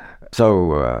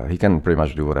 So he can pretty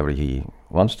much do whatever he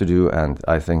wants to do, and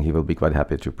I think he will be quite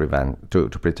happy to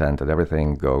pretend that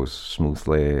everything goes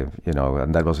smoothly.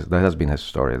 And that has been his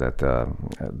story, that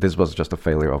this was just a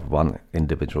failure of one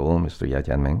individual, Mr. Ye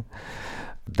Jianming.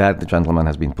 That the gentleman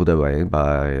has been put away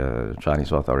by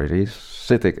Chinese authorities.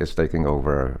 CITIC is taking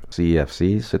over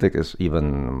CEFC. CITIC is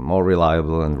even more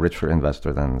reliable and richer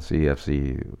investor than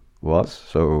CEFC was.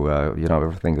 So,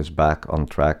 everything is back on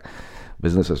track.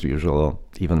 Business as usual,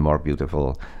 even more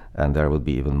beautiful. And there will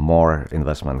be even more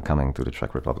investment coming to the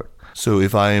Czech Republic. So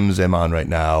if I am Zeman right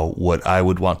now, what I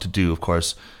would want to do, of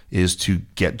course, is to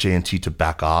get JNT to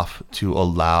back off, to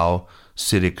allow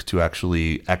CITIC to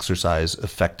actually exercise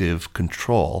effective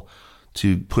control,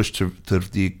 to push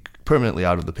the permanently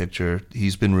out of the picture.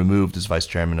 He's been removed as vice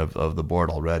chairman of the board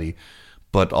already,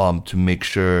 but to make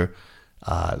sure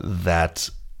that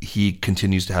he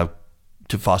continues to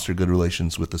foster good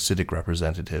relations with the CITIC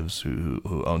representatives who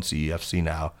own CEFC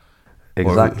now.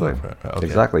 Exactly. Okay.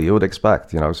 Exactly. You would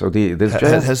expect, So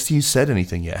has he said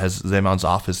anything yet? Has Zeman's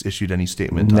office issued any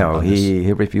statement? No, on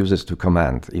he refuses to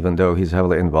comment, even though he's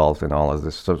heavily involved in all of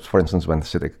this. So, for instance, when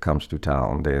CITIC comes to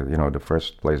town, the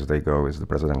first place they go is the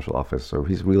presidential office. So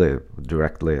he's really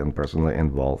directly and personally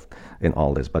involved in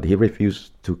all this, but he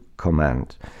refused to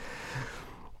comment.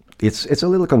 It's a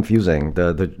little confusing,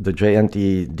 the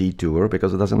JNT detour,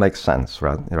 because it doesn't make sense,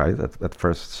 right? At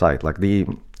first sight,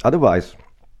 otherwise.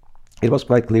 It was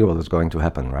quite clear what was going to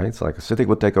happen, right? It's like CITIC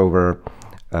would take over,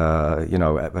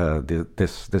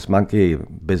 this monkey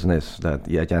business that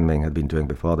Ye Jianming had been doing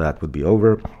before that would be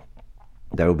over.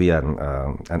 There will be an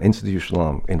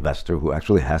institutional investor who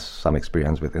actually has some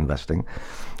experience with investing,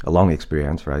 a long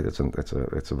experience, right? It's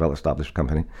a well-established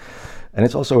company, and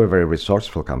it's also a very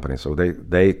resourceful company. So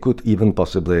they could even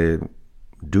possibly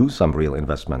do some real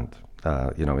investment.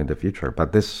 In the future.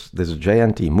 But this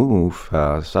JNT move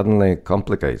suddenly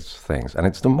complicates things. And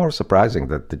it's the more surprising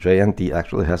that the JNT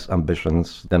actually has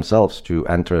ambitions themselves to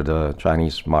enter the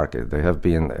Chinese market. They have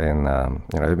been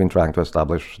they've been trying to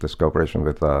establish this cooperation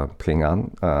with Ping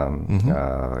An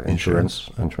insurance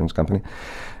company.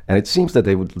 And it seems that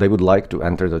they would like to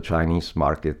enter the Chinese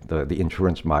market, the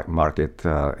insurance market,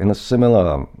 in a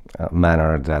similar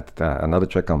manner that another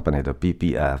Czech company, the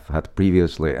PPF, had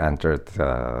previously entered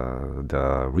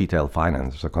the retail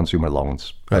finance, the consumer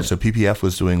loans. Right. So PPF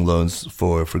was doing loans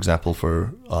for example,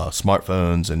 for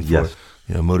smartphones and for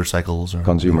motorcycles or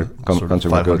consumer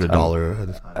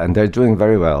 $500. And they're doing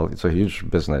very well. It's a huge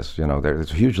business.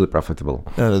 It's hugely profitable.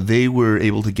 They were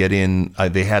able to get in.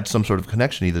 They had some sort of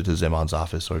connection either to Zeman's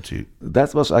office or to.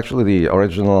 That was actually the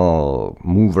original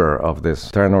mover of this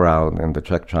turnaround in the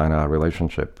Czech-China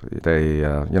relationship.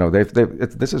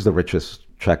 This is the richest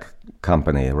Czech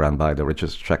company run by the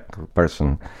richest Czech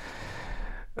person.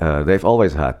 they've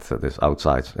always had this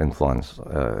outside influence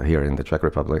here in the Czech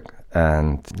Republic.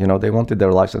 And, they wanted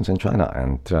their license in China.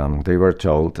 And they were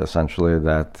told essentially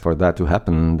that for that to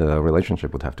happen, the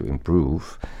relationship would have to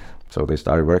improve. So they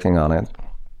started working on it.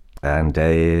 And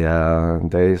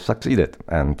they succeeded.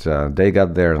 And they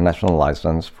got their national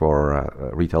license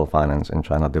for retail finance in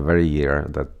China the very year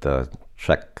that the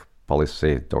Czech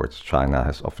policy towards China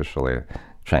has officially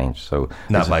changed. So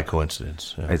not by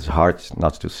coincidence. Yeah. It's hard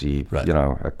not to see, right.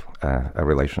 A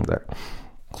relation there.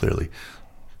 Clearly.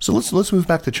 So let's move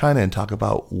back to China and talk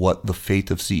about what the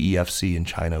fate of CEFC in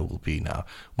China will be now.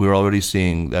 We're already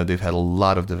seeing that they've had a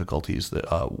lot of difficulties. That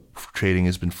trading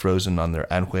has been frozen on their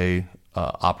Anhui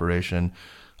operation.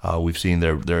 We've seen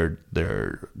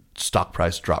their stock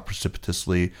price drop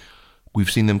precipitously.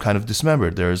 We've seen them kind of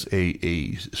dismembered. There's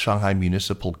a Shanghai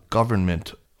municipal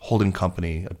government holding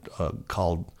company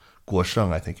called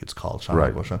Guosheng, I think it's called, Shanghai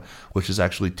right. Guosheng, which has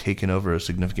actually taken over a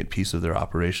significant piece of their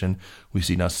operation. We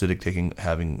see now CITIC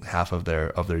having half of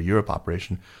their Europe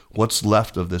operation. What's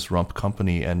left of this rump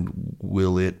company, and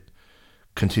will it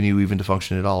continue even to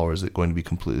function at all, or is it going to be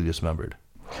completely dismembered?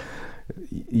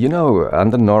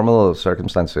 Under normal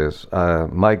circumstances,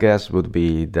 my guess would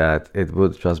be that it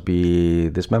would just be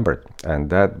dismembered. And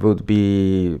that would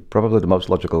be probably the most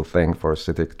logical thing for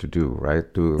CITIC to do, right?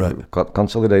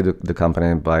 Consolidate the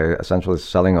company by essentially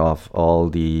selling off all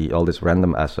these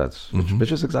random assets,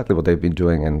 which is exactly what they've been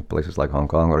doing in places like Hong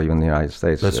Kong or even the United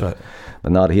States. That's right.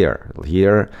 But not here.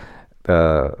 Here,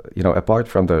 apart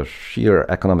from the sheer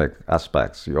economic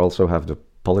aspects, you also have the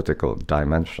political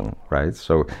dimension, right?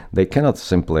 So they cannot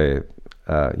simply,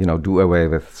 do away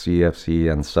with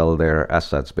CEFC and sell their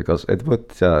assets, because it would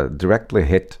directly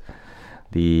hit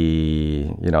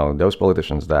those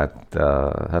politicians that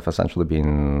have essentially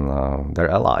been their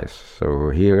allies.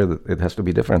 So here it has to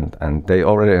be different. And they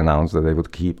already announced that they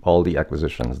would keep all the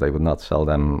acquisitions. They would not sell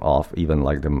them off, even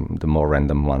like the more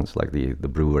random ones, like the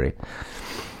brewery.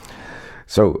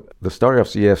 So the story of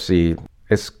CEFC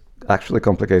is actually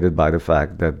complicated by the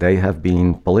fact that they have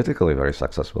been politically very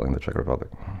successful in the Czech Republic.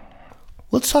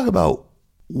 Let's talk about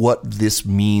what this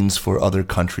means for other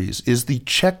countries. Is the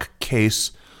Czech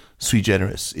case sui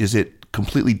generis? Is it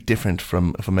completely different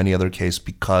from any other case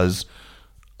because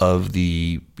of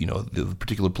the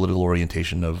particular political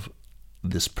orientation of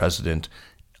this president,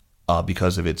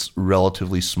 because of its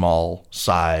relatively small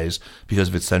size, because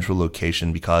of its central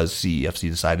location, because CEFC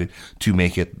decided to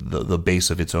make it the base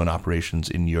of its own operations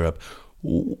in Europe?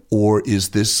 Or is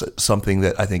this something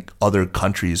that I think other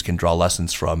countries can draw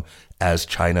lessons from as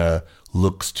China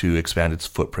looks to expand its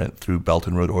footprint through Belt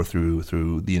and Road or through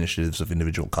the initiatives of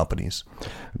individual companies?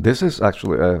 This is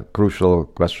actually a crucial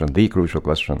question, the crucial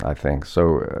question, I think.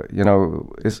 So,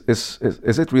 is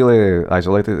it really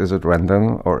isolated? Is it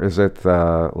random? Or is it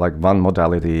like one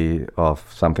modality of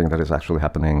something that is actually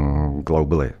happening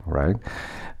globally, right?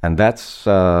 And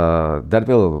that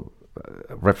will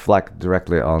reflect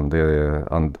directly on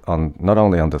not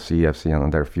only on the CEFC and on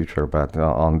their future, but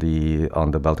on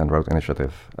the Belt and Road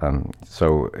Initiative.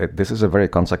 So this is a very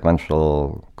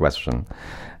consequential question,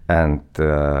 and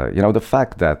the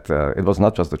fact that it was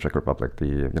not just the Czech Republic.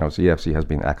 CEFC has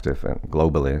been active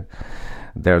globally.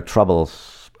 Their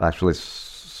troubles actually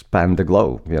span the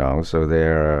globe. So they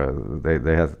are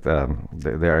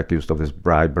accused of this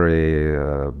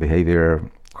bribery behavior,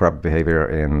 corrupt behavior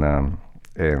in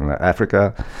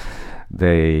Africa.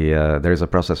 There is a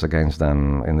process against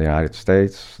them in the United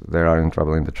States. They are in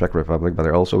trouble in the Czech Republic, but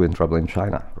they're also in trouble in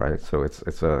China, right? So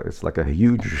it's like a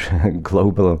huge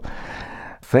global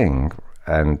thing.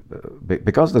 And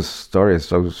because the story is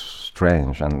so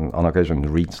strange and on occasion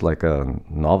reads like a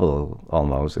novel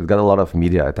almost, it got a lot of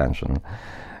media attention,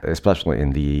 especially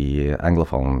in the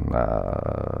Anglophone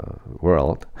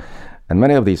world. And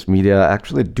many of these media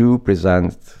actually do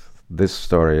present this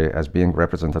story as being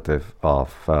representative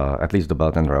of at least the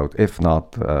Belt and Road, if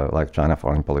not like China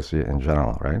foreign policy in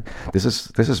general, right? This is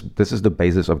the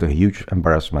basis of the huge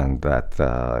embarrassment that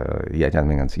Ye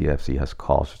Jianming and CEFC has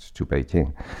caused to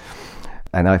Beijing.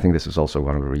 And I think this is also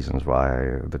one of the reasons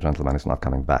why the gentleman is not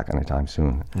coming back anytime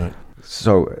soon. Right.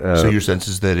 So your sense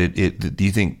is that do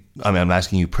you think, I'm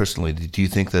asking you personally, do you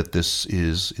think that this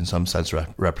is in some sense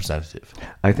representative?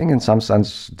 I think in some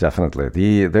sense, definitely.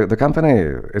 The company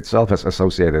itself has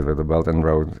associated with the Belt and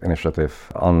Road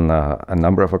Initiative on a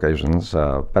number of occasions.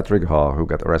 Patrick Ho, who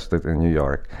got arrested in New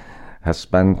York, has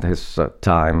spent his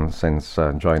time since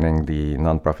joining the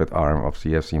non-profit arm of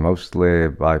CEFC mostly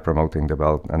by promoting the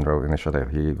Belt and Road Initiative.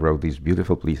 He wrote these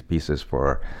beautiful pieces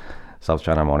for South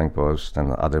China Morning Post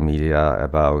and other media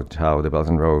about how the Belt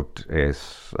and Road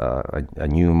is a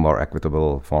new, more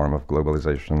equitable form of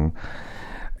globalization.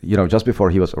 just before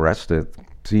he was arrested,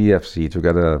 CEFC,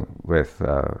 together with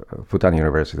Fudan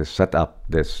University, set up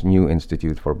this new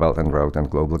Institute for Belt and Road and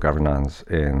Global Governance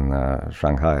in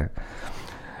Shanghai.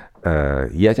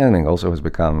 Ye Jianming also has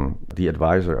become the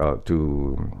advisor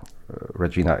to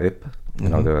Regina Ip,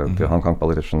 the Hong Kong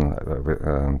politician,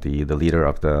 the leader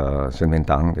of the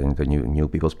Kuomintang, the New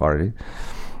People's Party.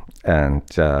 And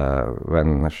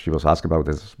when she was asked about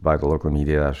this by the local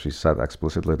media, she said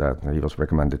explicitly that he was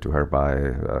recommended to her by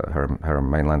her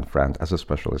mainland friend as a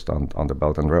specialist on the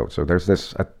Belt and Road. So there's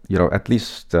this, at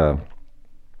least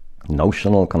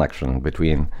notional connection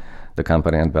between the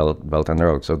company and Belt and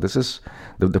Road. So this is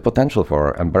the potential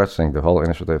for embarrassing the whole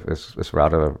initiative is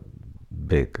rather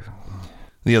big.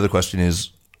 The other question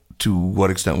is, to what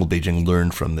extent will Beijing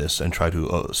learn from this and try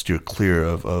to steer clear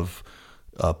of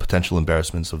potential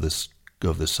embarrassments of this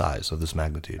size, of this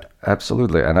magnitude?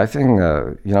 Absolutely. And I think,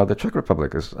 the Czech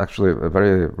Republic is actually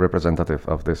very representative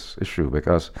of this issue,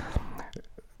 because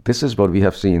this is what we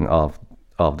have seen of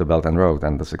the Belt and Road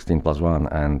and the 16+1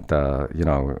 and,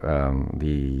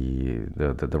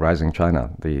 the rising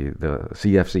China, the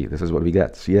CEFC. This is what we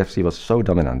get. CEFC was so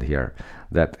dominant here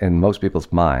that in most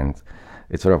people's minds,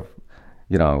 it sort of,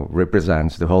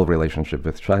 represents the whole relationship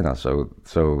with China. So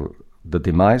the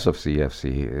demise of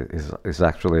CEFC is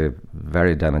actually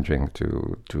very damaging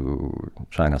to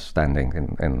China's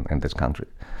standing in this country.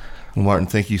 Well, Martin,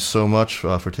 thank you so much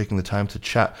for taking the time to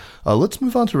chat. Let's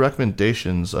move on to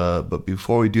recommendations. But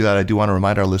before we do that, I do want to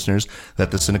remind our listeners that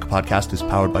the Sinica podcast is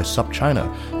powered by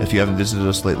SupChina. If you haven't visited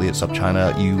us lately at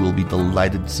SupChina, you will be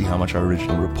delighted to see how much our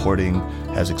original reporting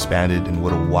has expanded and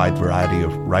what a wide variety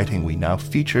of writing we now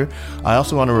feature. I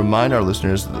also want to remind our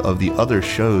listeners of the other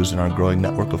shows in our growing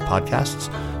network of podcasts.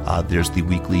 There's the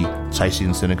weekly Caixin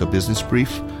Sinica Business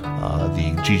Brief,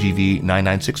 the GGV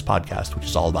 996 podcast, which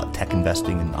is all about tech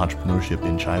investing and entrepreneurship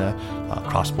in China,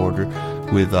 cross-border,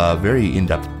 with very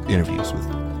in-depth interviews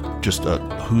with just a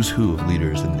who's who of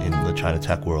leaders in the China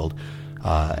tech world.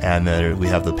 And then we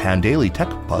have the Pan Daily Tech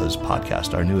Buzz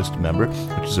podcast, our newest member,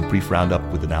 which is a brief roundup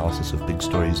with analysis of big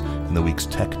stories in the week's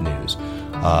tech news.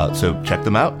 So check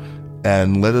them out,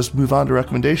 and let us move on to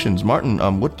recommendations. Martin,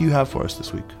 what do you have for us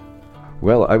this week?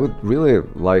 Well, I would really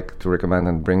like to recommend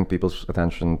and bring people's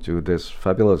attention to this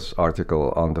fabulous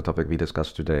article on the topic we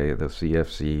discussed today, the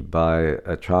CEFC, by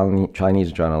a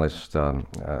Chinese journalist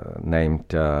named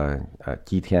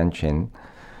Ji Tianqin,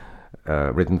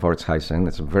 written for Caixin.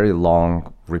 It's a very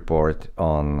long report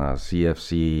on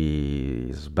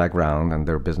CEFC's background and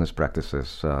their business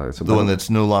practices. It's the one that's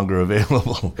no longer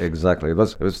available. Exactly. It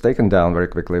was taken down very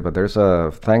quickly, but there's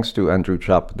thanks to Andrew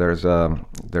Chubb, there's an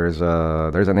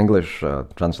English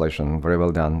translation, very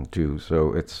well done too.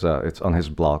 So it's on his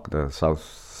blog, the South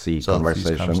Sea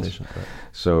Conversation. Right.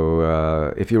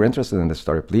 So if you're interested in this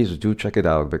story, please do check it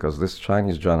out, because this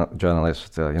Chinese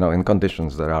journalist, in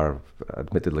conditions that are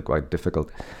admittedly quite difficult,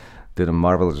 did a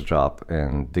marvelous job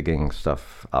in digging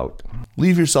stuff out.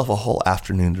 Leave yourself a whole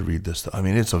afternoon to read this. I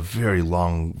mean, it's a very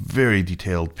long, very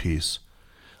detailed piece.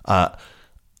 I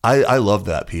love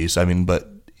that piece. I mean, but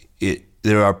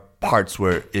there are parts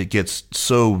where it gets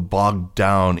so bogged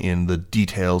down in the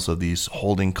details of these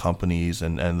holding companies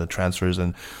and the transfers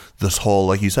and this whole,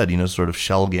 like you said, sort of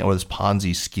shell game, or this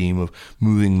Ponzi scheme of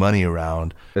moving money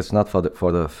around. It's not for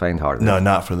the faint-hearted. No,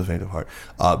 not for the faint of heart.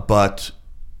 But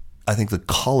I think the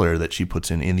color that she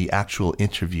puts in the actual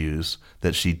interviews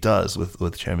that she does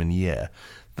with Chairman Ye,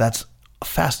 that's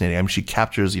fascinating. I mean, she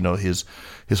captures, his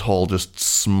whole just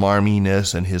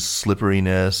smarminess and his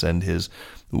slipperiness and his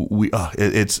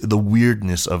it's the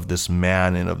weirdness of this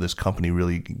man and of this company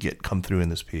really come through in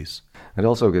this piece. It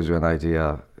also gives you an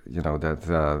idea,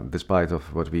 that despite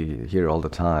of what we hear all the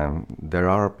time, there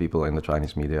are people in the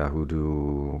Chinese media who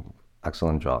do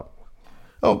excellent job.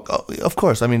 Oh, of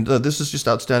course. I mean, this is just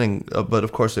outstanding. But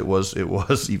of course, it was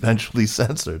eventually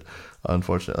censored.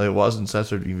 Unfortunately, it wasn't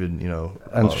censored even.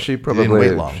 And she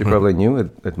probably knew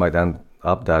it might end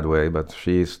up that way, but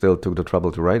she still took the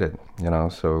trouble to write it.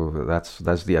 So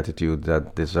that's the attitude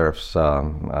that deserves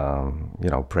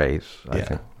praise. I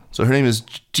think. So her name is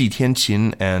Ji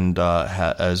Tianqin, and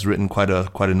has written quite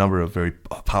a number of very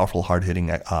powerful, hard-hitting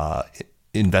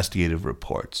investigative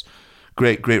reports.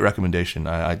 Great recommendation.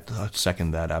 I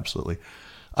second that absolutely.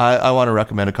 I want to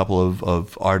recommend a couple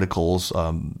of articles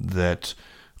that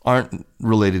aren't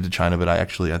related to China, but I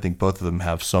think both of them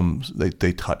have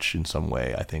they touch in some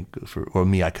way. I think for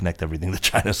me, I connect everything to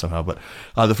China somehow. But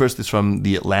the first is from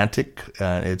The Atlantic.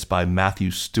 It's by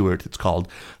Matthew Stewart. It's called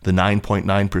 "The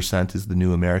 9.9% is the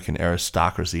New American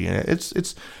Aristocracy," and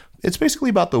it's basically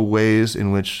about the ways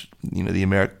in which the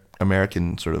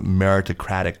American sort of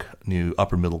meritocratic new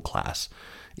upper middle class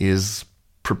is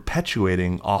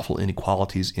perpetuating awful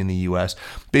inequalities in the U.S.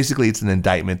 Basically, it's an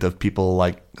indictment of people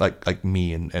like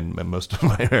me and most of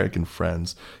my American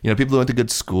friends. People who went to good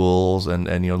schools and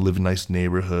live in nice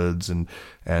neighborhoods and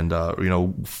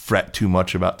fret too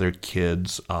much about their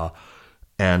kids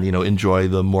and enjoy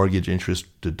the mortgage interest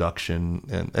deduction.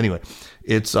 And anyway,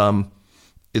 it's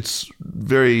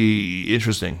very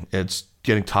interesting. It's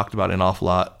getting talked about an awful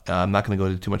lot. I'm not going to go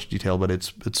into too much detail, but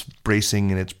it's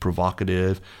bracing and it's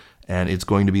provocative. And it's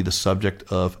going to be the subject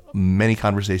of many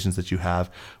conversations that you have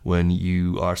when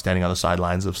you are standing on the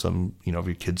sidelines of some, of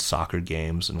your kids' soccer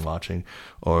games and watching,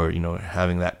 or,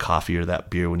 having that coffee or that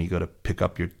beer when you go to pick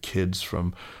up your kids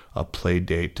from a play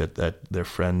date at their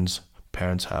friend's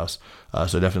parents' house.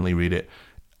 So definitely read it.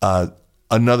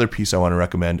 Another piece I want to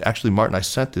recommend, actually, Martin, I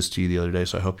sent this to you the other day,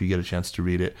 so I hope you get a chance to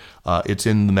read it. It's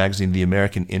in the magazine The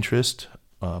American Interest.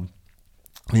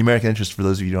 The American Interest, for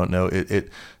those of you who don't know,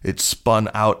 it spun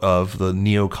out of the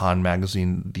neocon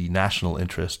magazine, The National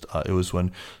Interest. It was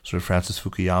when sort of Francis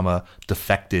Fukuyama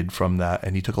defected from that,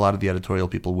 and he took a lot of the editorial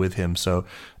people with him. So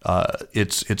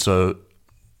it's a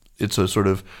sort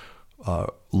of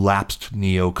lapsed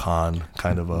neocon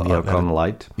kind of a neocon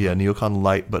light. Yeah, neocon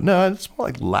light, but no, it's more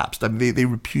like lapsed. I mean, they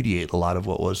repudiate a lot of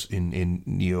what was in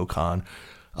neocon.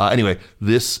 Anyway,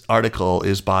 this article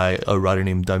is by a writer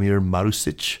named Damir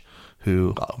Marusic,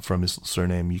 who, from his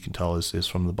surname, you can tell is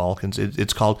from the Balkans.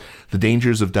 It's called The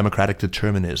Dangers of Democratic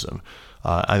Determinism.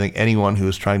 I think anyone who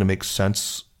is trying to make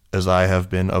sense, as I have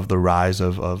been, of the rise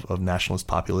of nationalist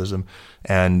populism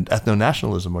and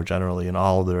ethno-nationalism more generally, and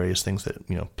all the various things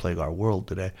that plague our world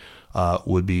today,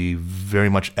 would be very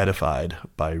much edified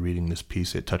by reading this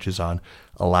piece. It touches on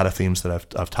a lot of themes that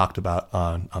I've talked about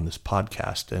on this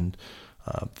podcast, and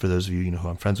for those of you who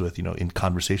I'm friends with, in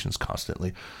conversations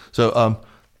constantly. So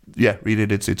yeah, read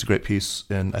it. It's a great piece,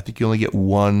 and I think you only get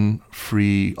one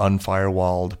free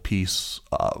unfirewalled piece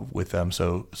with them.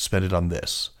 So spend it on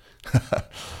this.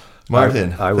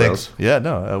 Martin, I thanks. will. Yeah,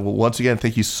 no. Once again,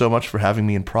 thank you so much for having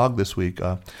me in Prague this week.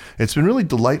 It's been really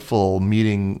delightful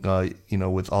meeting,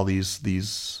 with all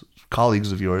these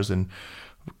colleagues of yours and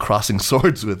crossing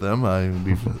swords with them.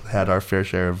 We've had our fair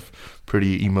share of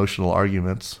pretty emotional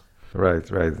arguments. Right.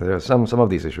 There are some of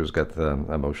these issues get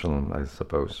emotional, I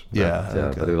suppose.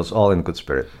 But it was all in good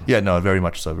spirit. Yeah, no, very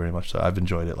much so. I've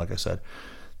enjoyed it, like I said.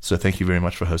 So thank you very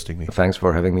much for hosting me. Thanks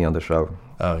for having me on the show.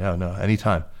 Oh, yeah, no,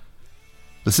 anytime.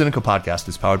 The Sinica Podcast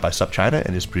is powered by SupChina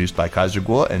and is produced by Kaiser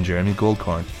Guo and Jeremy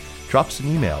Goldkorn. Drop us an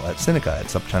email at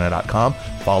sinica@supchina.com.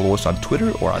 Follow us on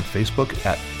Twitter or on Facebook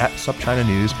at SupChina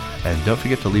News. And don't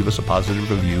forget to leave us a positive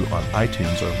review on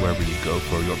iTunes or wherever you go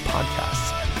for your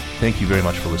podcasts. Thank you very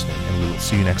much for listening, and we will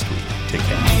see you next week. Take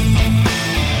care.